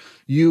writer.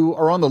 You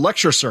are on the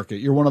lecture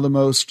circuit. You're one of the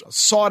most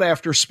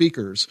sought-after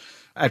speakers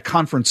at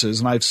conferences,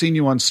 and I've seen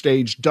you on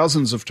stage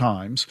dozens of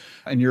times,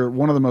 and you're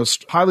one of the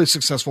most highly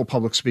successful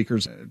public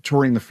speakers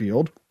touring the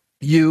field.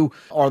 You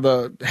are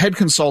the head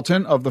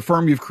consultant of the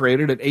firm you've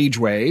created at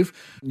AgeWave.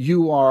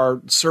 You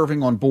are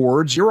serving on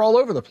boards. You're all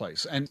over the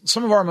place. And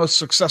some of our most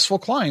successful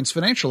clients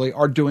financially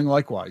are doing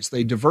likewise.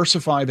 They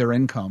diversify their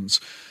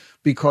incomes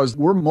because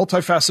we're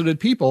multifaceted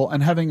people,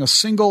 and having a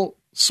single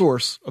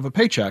source of a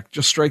paycheck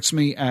just strikes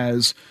me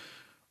as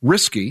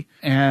risky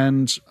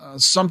and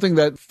something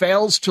that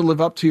fails to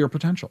live up to your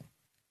potential.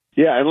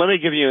 Yeah, and let me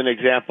give you an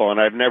example, and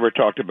I've never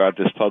talked about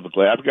this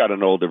publicly. I've got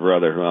an older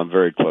brother who I'm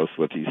very close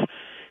with. He's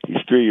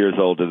 3 years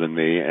older than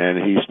me, and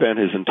he spent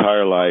his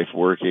entire life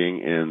working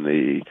in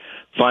the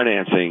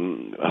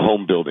financing,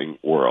 home building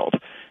world.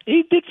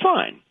 He did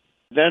fine.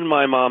 Then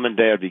my mom and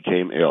dad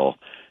became ill,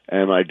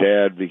 and my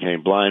dad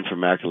became blind from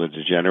macular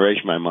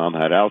degeneration. My mom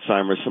had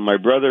Alzheimer's, so my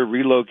brother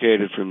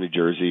relocated from New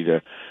Jersey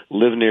to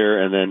live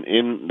near and then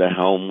in the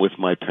home with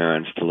my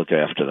parents to look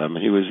after them.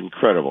 He was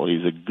incredible.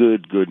 He's a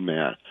good, good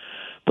man.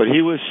 But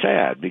he was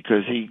sad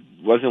because he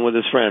wasn't with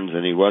his friends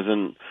and he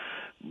wasn't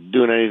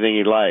doing anything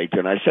he liked.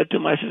 And I said to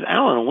him, I said,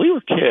 Alan, when we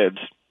were kids,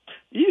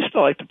 you used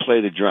to like to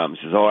play the drums.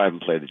 He says, I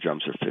haven't played the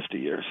drums for 50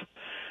 years.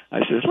 I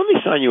says, let me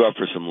sign you up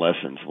for some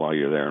lessons while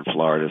you're there in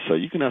Florida so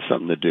you can have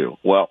something to do.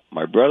 Well,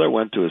 my brother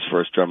went to his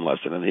first drum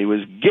lesson, and he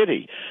was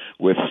giddy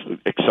with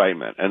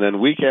excitement. And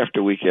then week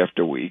after week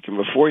after week, and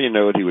before you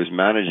know it, he was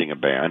managing a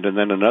band, and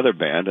then another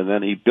band, and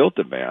then he built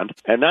a band.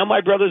 And now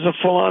my brother's a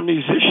full-on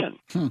musician.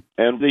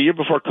 And the year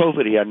before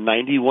COVID, he had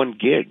 91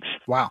 gigs.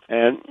 Wow.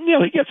 And,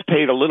 he gets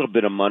paid a little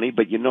bit of money,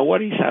 but you know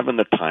what? He's having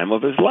the time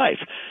of his life.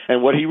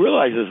 And what he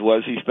realizes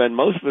was he spent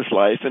most of his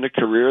life in a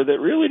career that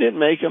really didn't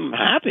make him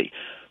happy.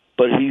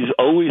 But he's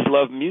always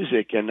loved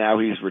music, and now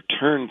he's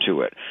returned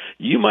to it.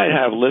 You might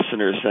have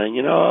listeners saying,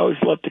 I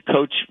always loved to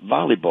coach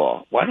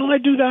volleyball. Why don't I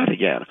do that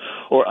again?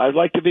 Or I'd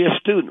like to be a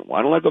student.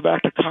 Why don't I go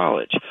back to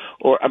college?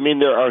 Or,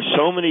 there are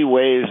so many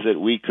ways that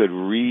we could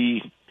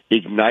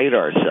reignite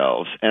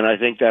ourselves, and I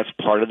think that's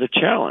part of the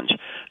challenge,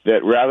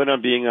 that rather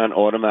than being on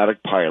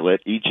automatic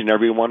pilot, each and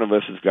every one of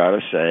us has got to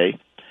say,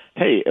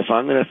 hey, if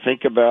I'm going to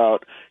think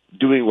about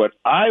doing what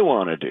I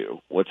want to do,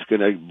 what's going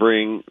to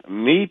bring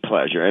me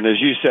pleasure. And as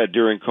you said,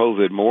 during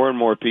COVID, more and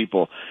more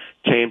people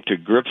came to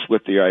grips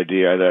with the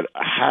idea that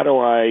how do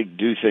I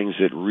do things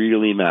that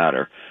really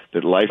matter,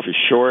 that life is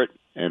short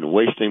and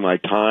wasting my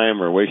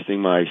time or wasting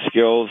my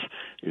skills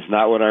is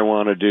not what I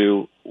want to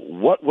do.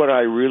 What would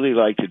I really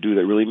like to do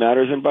that really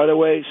matters? And by the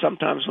way,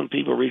 sometimes when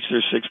people reach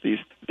their 60s,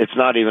 it's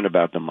not even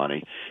about the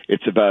money.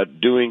 It's about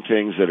doing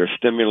things that are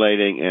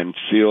stimulating and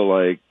feel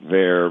like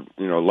they're,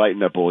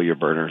 lighting up all your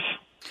burners.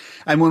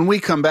 And when we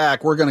come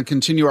back, we're going to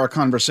continue our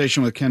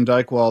conversation with Ken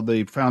Dykewald,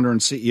 the founder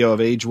and CEO of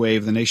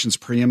AgeWave, the nation's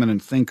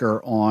preeminent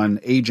thinker on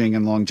aging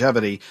and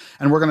longevity.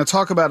 And we're going to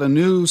talk about a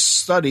new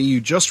study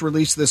you just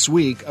released this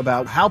week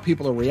about how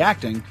people are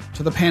reacting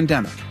to the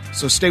pandemic.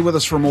 So stay with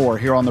us for more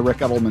here on The Ric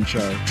Edelman Show.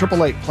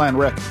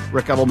 888-PLAN-RIC,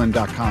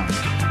 RicEdelman.com.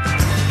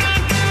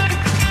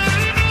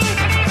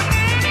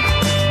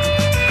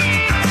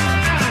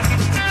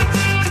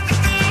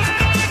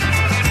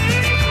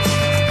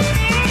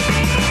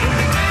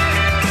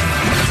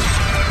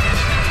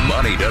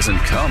 Doesn't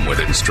come with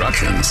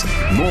instructions.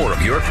 More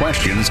of your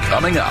questions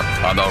coming up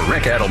on The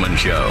Ric Edelman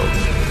Show.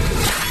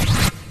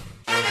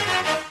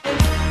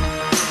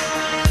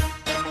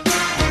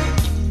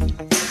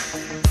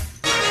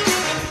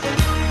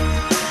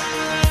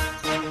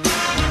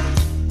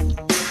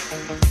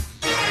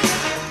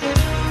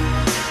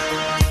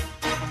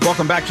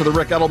 Welcome back to The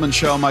Ric Edelman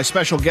Show. My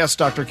special guest,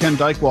 Dr. Ken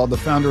Dykewald, the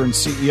founder and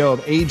CEO of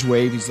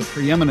AgeWave. He's the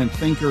preeminent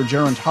thinker,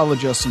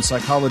 gerontologist, and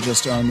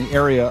psychologist on the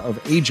area of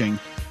aging.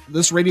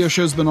 This radio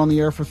show's been on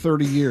the air for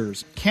 30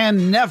 years.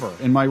 Ken, never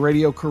in my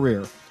radio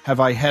career have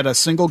I had a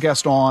single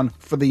guest on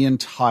for the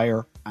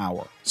entire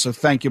hour. So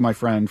thank you, my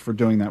friend, for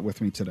doing that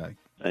with me today.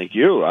 Thank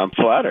you. I'm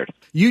flattered.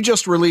 You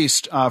just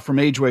released from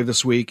AgeWave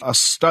this week a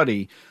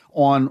study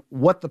on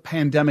what the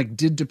pandemic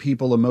did to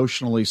people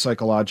emotionally,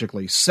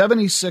 psychologically.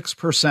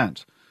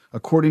 76%,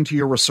 according to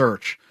your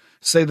research,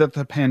 say that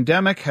the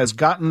pandemic has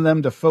gotten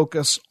them to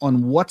focus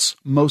on what's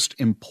most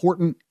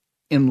important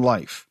in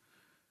life.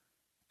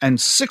 And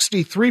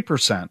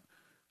 63%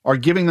 are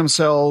giving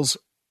themselves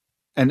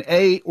an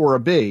A or a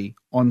B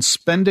on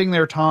spending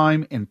their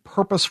time in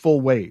purposeful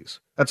ways.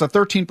 That's a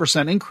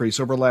 13% increase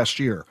over last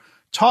year.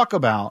 Talk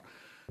about,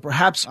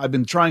 perhaps I've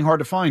been trying hard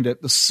to find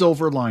it, the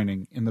silver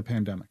lining in the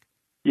pandemic.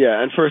 Yeah,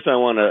 and first I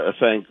want to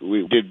thank,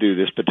 we did do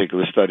this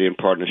particular study in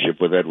partnership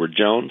with Edward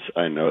Jones.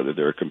 I know that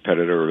they're a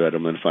competitor of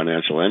Edelman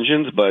Financial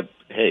Engines, but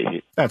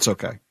hey. That's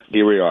okay.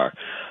 Here we are.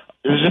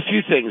 There's a few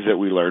things that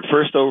we learned.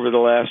 First, over the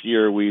last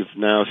year, we've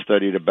now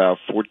studied about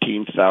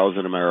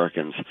 14,000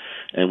 Americans,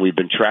 and we've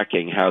been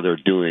tracking how they're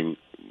doing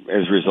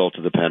as a result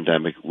of the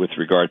pandemic with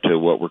regard to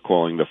what we're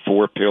calling the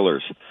 4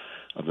 pillars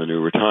of the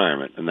new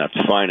retirement, and that's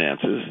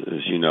finances,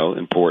 as you know,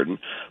 important,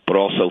 but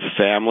also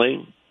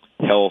family,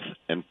 health,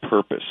 and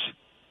purpose.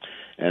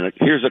 And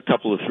here's a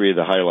couple of 3 of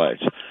the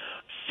highlights.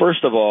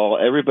 First of all,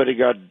 everybody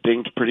got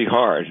dinged pretty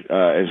hard,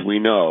 as we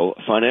know,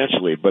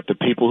 financially, but the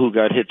people who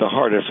got hit the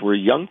hardest were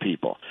young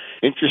people.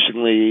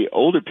 Interestingly,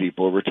 older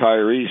people,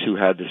 retirees who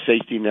had the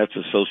safety nets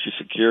of Social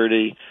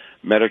Security,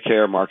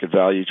 Medicare, market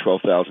value,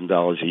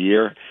 $12,000 a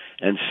year,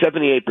 and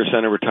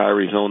 78% of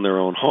retirees own their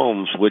own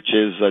homes, which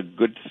is a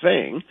good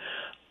thing.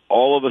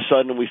 All of a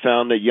sudden, we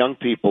found that young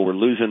people were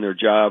losing their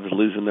jobs,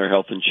 losing their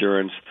health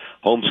insurance,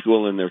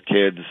 homeschooling their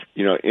kids,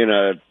 in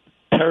a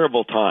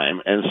terrible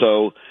time. And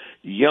so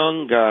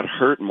young got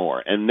hurt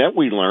more. And then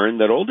we learned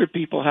that older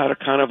people had a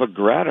kind of a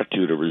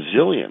gratitude, a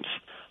resilience.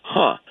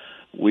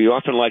 We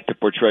often like to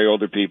portray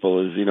older people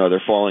as, they're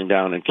falling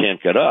down and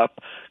can't get up.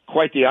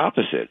 Quite the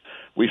opposite.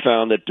 We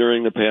found that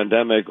during the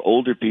pandemic,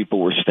 older people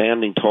were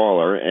standing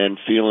taller and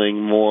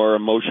feeling more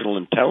emotional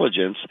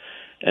intelligence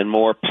and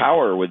more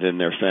power within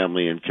their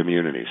family and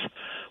communities.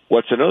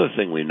 What's another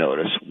thing we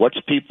notice? What's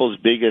people's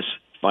biggest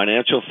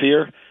financial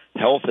fear?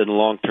 Health and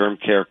long-term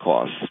care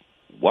costs.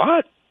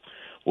 What?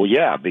 Well,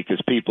 yeah,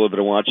 because people have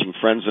been watching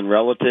friends and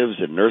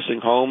relatives in nursing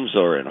homes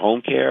or in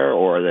home care,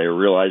 or they're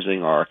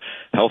realizing our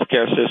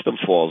healthcare system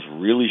falls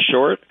really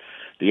short.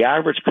 The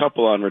average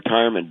couple on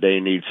retirement day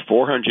needs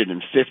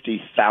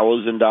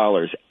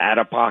 $450,000 out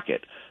of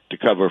pocket to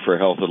cover for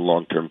health and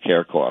long-term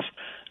care costs.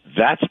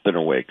 That's been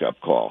a wake-up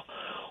call.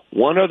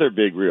 One other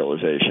big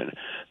realization,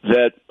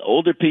 that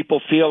older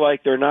people feel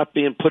like they're not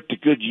being put to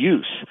good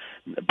use.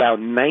 About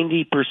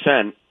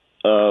 90%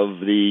 of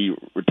the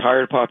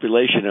retired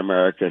population in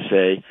America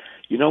say,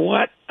 you know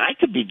what, I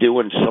could be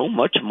doing so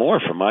much more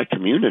for my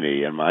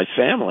community and my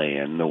family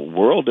and the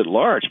world at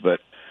large,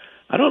 but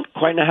I don't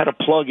quite know how to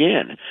plug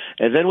in.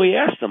 And then we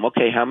asked them,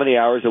 okay, how many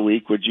hours a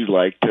week would you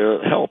like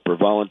to help or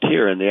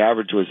volunteer? And the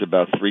average was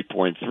about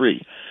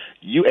 3.3.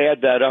 You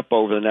add that up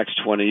over the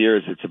next 20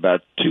 years, it's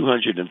about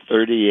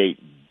 238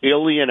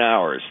 billion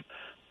hours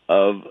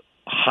of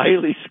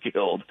highly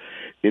skilled,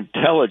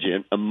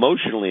 intelligent,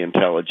 emotionally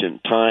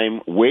intelligent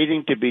time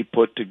waiting to be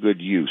put to good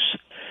use.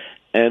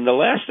 And the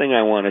last thing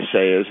I want to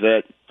say is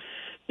that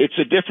it's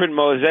a different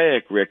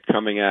mosaic, Rick,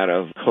 coming out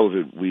of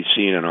COVID we've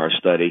seen in our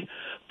study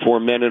for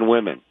men and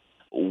women.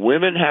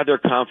 Women had their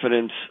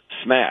confidence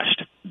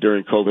smashed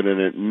during COVID,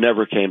 and it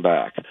never came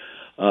back.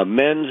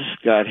 Men's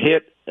got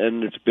hit,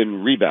 and it's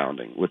been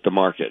rebounding with the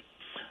market.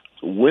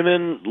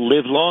 Women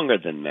live longer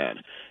than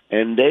men,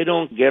 and they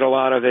don't get a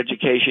lot of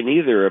education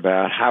either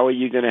about how are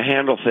you going to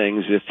handle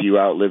things if you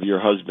outlive your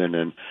husband,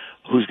 and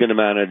who's going to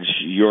manage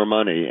your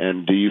money,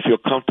 and do you feel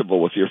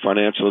comfortable with your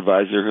financial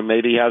advisor who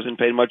maybe hasn't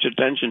paid much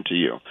attention to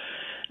you?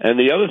 And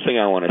the other thing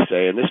I want to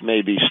say, and this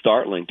may be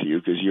startling to you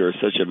because you're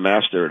such a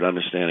master at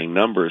understanding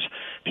numbers,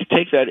 if you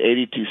take that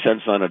 82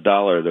 cents on a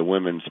dollar, the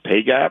women's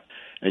pay gap,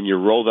 and you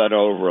roll that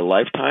over a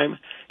lifetime,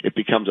 it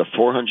becomes a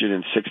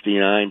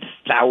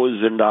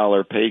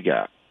 $469,000 pay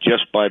gap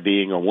just by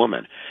being a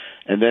woman.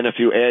 And then if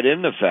you add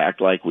in the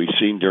fact, like we've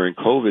seen during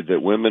COVID,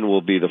 that women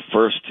will be the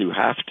first to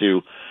have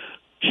to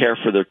care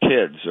for their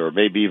kids or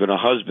maybe even a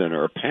husband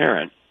or a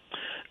parent,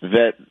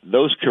 that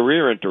those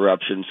career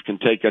interruptions can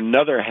take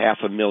another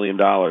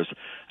 $500,000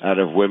 out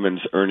of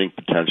women's earning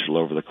potential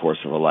over the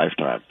course of a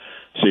lifetime.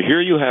 So here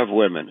you have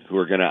women who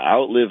are going to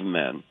outlive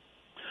men,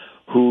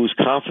 whose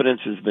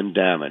confidence has been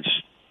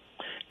damaged,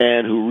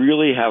 and who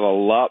really have a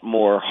lot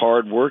more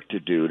hard work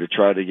to do to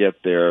try to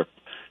get their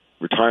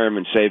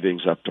retirement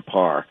savings up to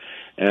par.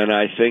 And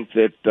I think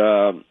that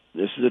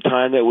this is a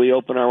time that we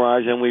open our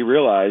eyes and we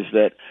realize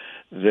that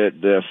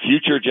the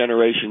future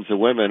generations of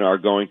women are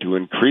going to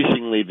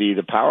increasingly be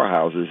the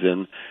powerhouses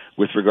in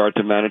with regard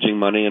to managing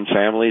money and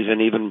families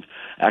and even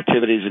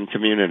activities in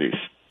communities.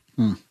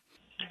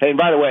 Hey, and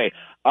by the way,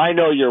 I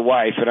know your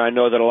wife, and I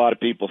know that a lot of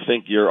people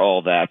think you're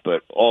all that,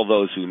 but all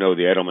those who know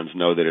the Edelmans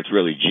know that it's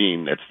really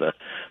Jean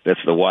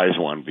that's the wise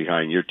one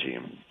behind your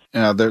team.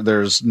 Yeah,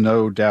 there's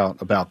no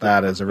doubt about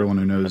that, as everyone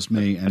who knows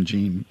me and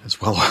Jean is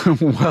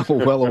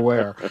well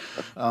aware.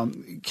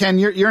 Ken,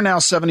 you're now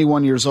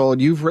 71 years old.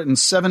 You've written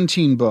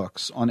 17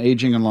 books on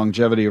aging and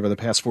longevity over the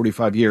past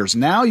 45 years.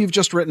 Now you've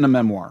just written a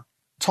memoir.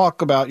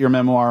 Talk about your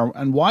memoir,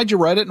 and why'd you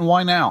write it, and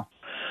why now?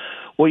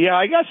 Well, yeah,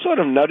 I got sort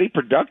of nutty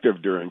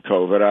productive during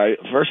COVID.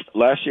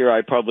 Last year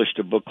I published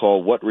a book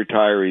called What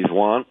Retirees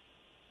Want,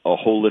 a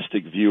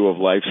holistic view of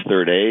life's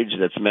third age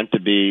that's meant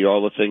to be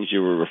all the things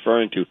you were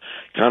referring to,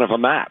 kind of a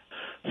map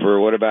for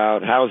what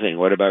about housing,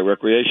 what about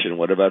recreation,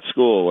 what about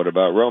school, what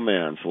about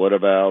romance, what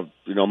about,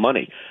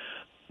 money.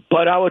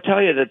 But I will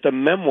tell you that the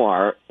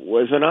memoir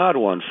was an odd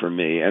one for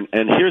me, and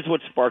here's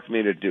what sparked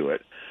me to do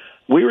it.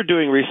 We were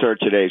doing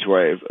research at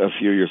AgeWave a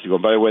few years ago.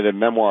 By the way, the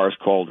memoir is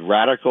called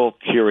Radical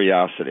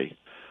Curiosity,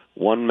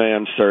 One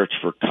Man's Search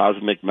for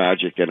Cosmic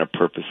Magic and a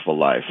Purposeful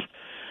Life.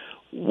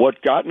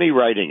 What got me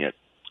writing it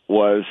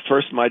was,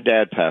 first, my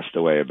dad passed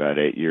away about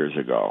 8 years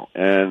ago,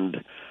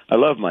 and I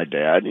love my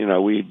dad.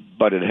 We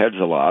butted heads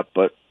a lot,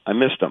 but I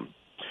missed him.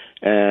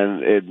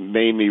 And it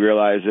made me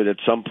realize that at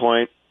some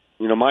point,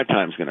 my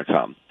time's going to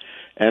come.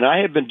 And I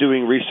had been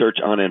doing research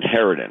on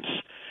inheritance.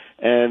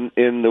 And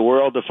in the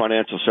world of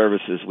financial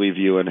services, we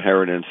view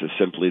inheritance as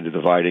simply the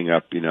dividing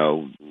up,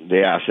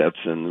 the assets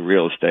and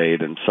real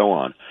estate and so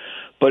on.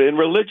 But in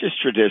religious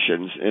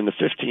traditions in the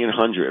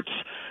 1500s,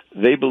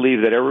 they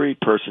believe that every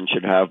person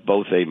should have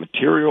both a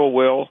material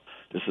will,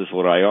 this is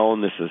what I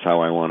own, this is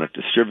how I want it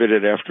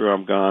distributed after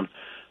I'm gone,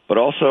 but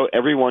also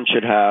everyone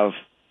should have,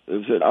 it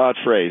was an odd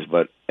phrase,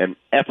 but an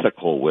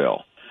ethical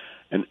will.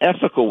 An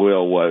ethical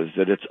will was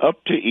that it's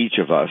up to each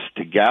of us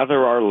to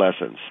gather our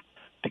lessons,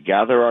 to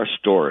gather our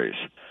stories,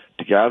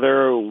 to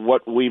gather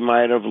what we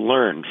might have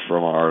learned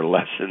from our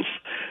lessons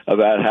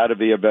about how to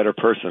be a better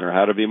person or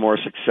how to be more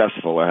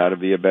successful or how to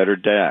be a better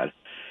dad,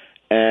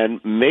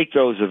 and make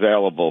those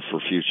available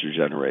for future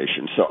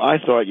generations. So I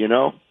thought,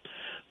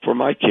 for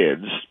my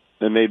kids,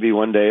 and maybe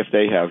one day if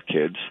they have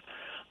kids,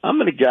 I'm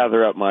going to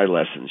gather up my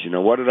lessons.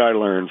 What did I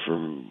learn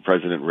from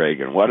President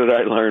Reagan? What did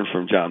I learn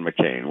from John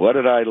McCain? What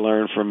did I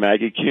learn from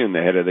Maggie Kuhn,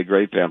 the head of the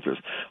Great Panthers?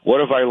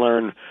 What have I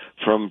learned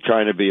from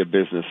trying to be a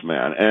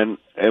businessman?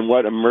 And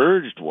what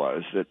emerged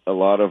was that a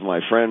lot of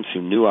my friends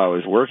who knew I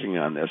was working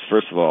on this,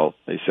 first of all,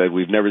 they said,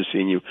 we've never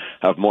seen you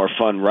have more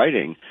fun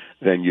writing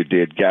than you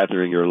did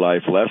gathering your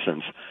life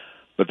lessons.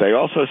 But they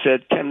also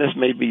said, Ken, this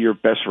may be your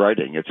best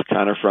writing. It's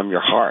kind of from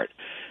your heart.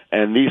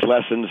 And these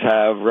lessons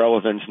have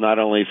relevance not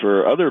only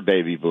for other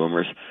baby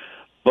boomers,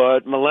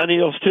 but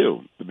millennials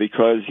too,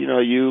 because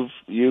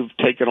you've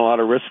taken a lot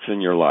of risks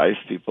in your life.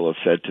 People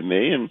have said to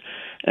me,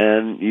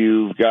 and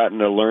you've gotten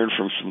to learn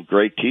from some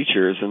great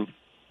teachers. And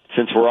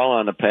since we're all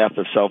on the path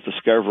of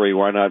self-discovery,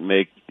 why not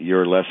make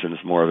your lessons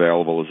more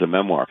available as a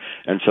memoir?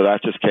 And so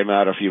that just came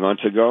out a few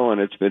months ago,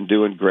 and it's been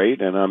doing great.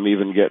 And I'm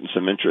even getting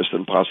some interest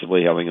in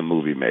possibly having a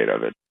movie made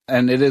of it.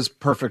 And it is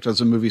perfect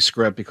as a movie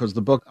script because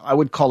the book, I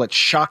would call it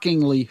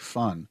shockingly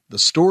fun. The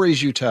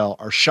stories you tell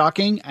are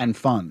shocking and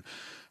fun.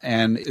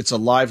 And it's a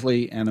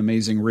lively and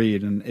amazing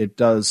read. And it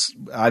does,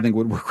 I think,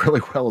 would work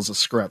really well as a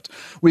script.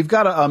 We've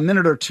got a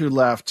minute or two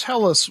left.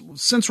 Tell us,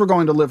 since we're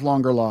going to live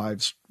longer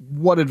lives,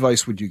 what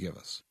advice would you give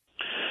us?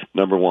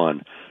 Number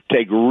one,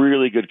 take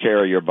really good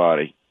care of your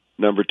body.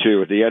 Number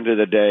two, at the end of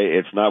the day,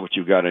 it's not what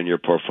you've got in your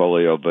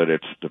portfolio, but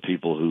it's the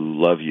people who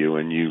love you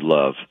and you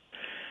love.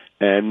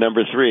 And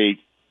number three,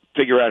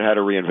 figure out how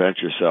to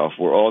reinvent yourself.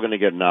 We're all going to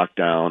get knocked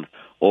down,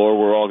 or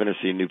we're all going to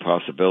see new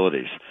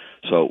possibilities.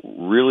 So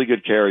really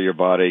good care of your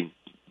body.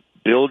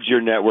 Build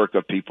your network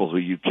of people who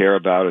you care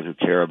about and who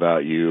care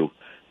about you.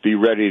 Be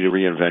ready to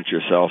reinvent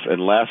yourself.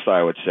 And last,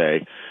 I would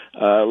say,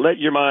 let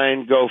your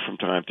mind go from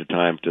time to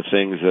time to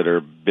things that are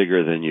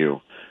bigger than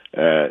you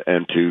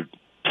and to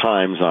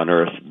times on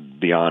earth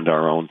beyond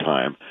our own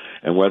time.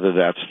 And whether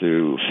that's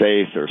through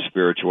faith or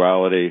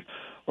spirituality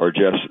or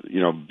just,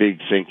 big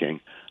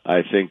thinking,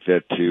 I think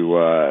that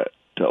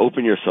to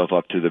open yourself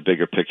up to the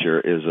bigger picture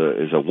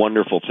is a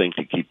wonderful thing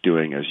to keep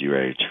doing as you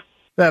age.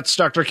 That's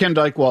Dr. Ken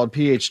Dykewald,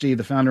 Ph.D.,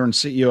 the founder and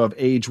CEO of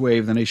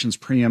AgeWave, the nation's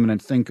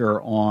preeminent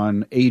thinker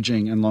on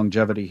aging and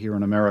longevity here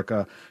in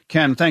America.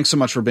 Ken, thanks so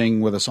much for being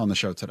with us on the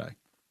show today.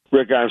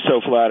 Rick, I'm so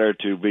flattered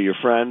to be your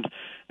friend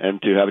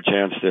and to have a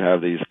chance to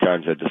have these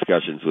kinds of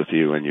discussions with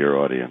you and your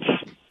audience.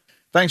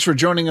 Thanks for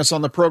joining us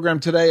on the program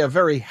today. A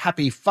very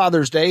happy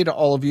Father's Day to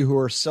all of you who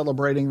are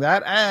celebrating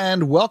that.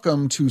 And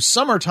welcome to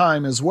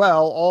summertime as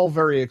well. All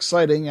very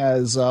exciting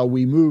as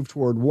we move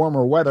toward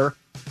warmer weather.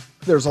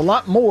 There's a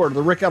lot more to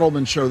the Ric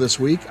Edelman Show this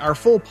week. Our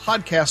full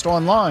podcast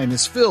online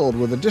is filled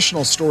with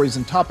additional stories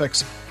and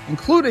topics,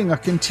 including a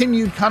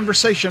continued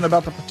conversation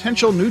about the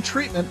potential new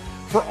treatment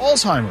for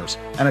Alzheimer's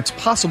and its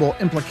possible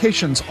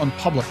implications on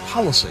public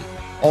policy.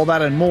 All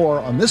that and more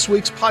on this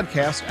week's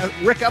podcast at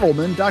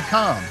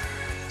ricedelman.com.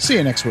 See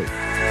you next week.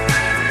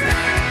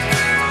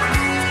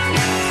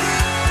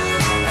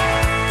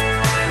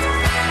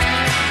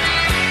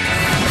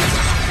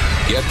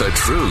 Get the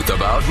truth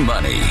about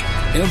money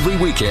every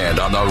weekend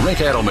on The Ric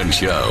Edelman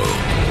Show.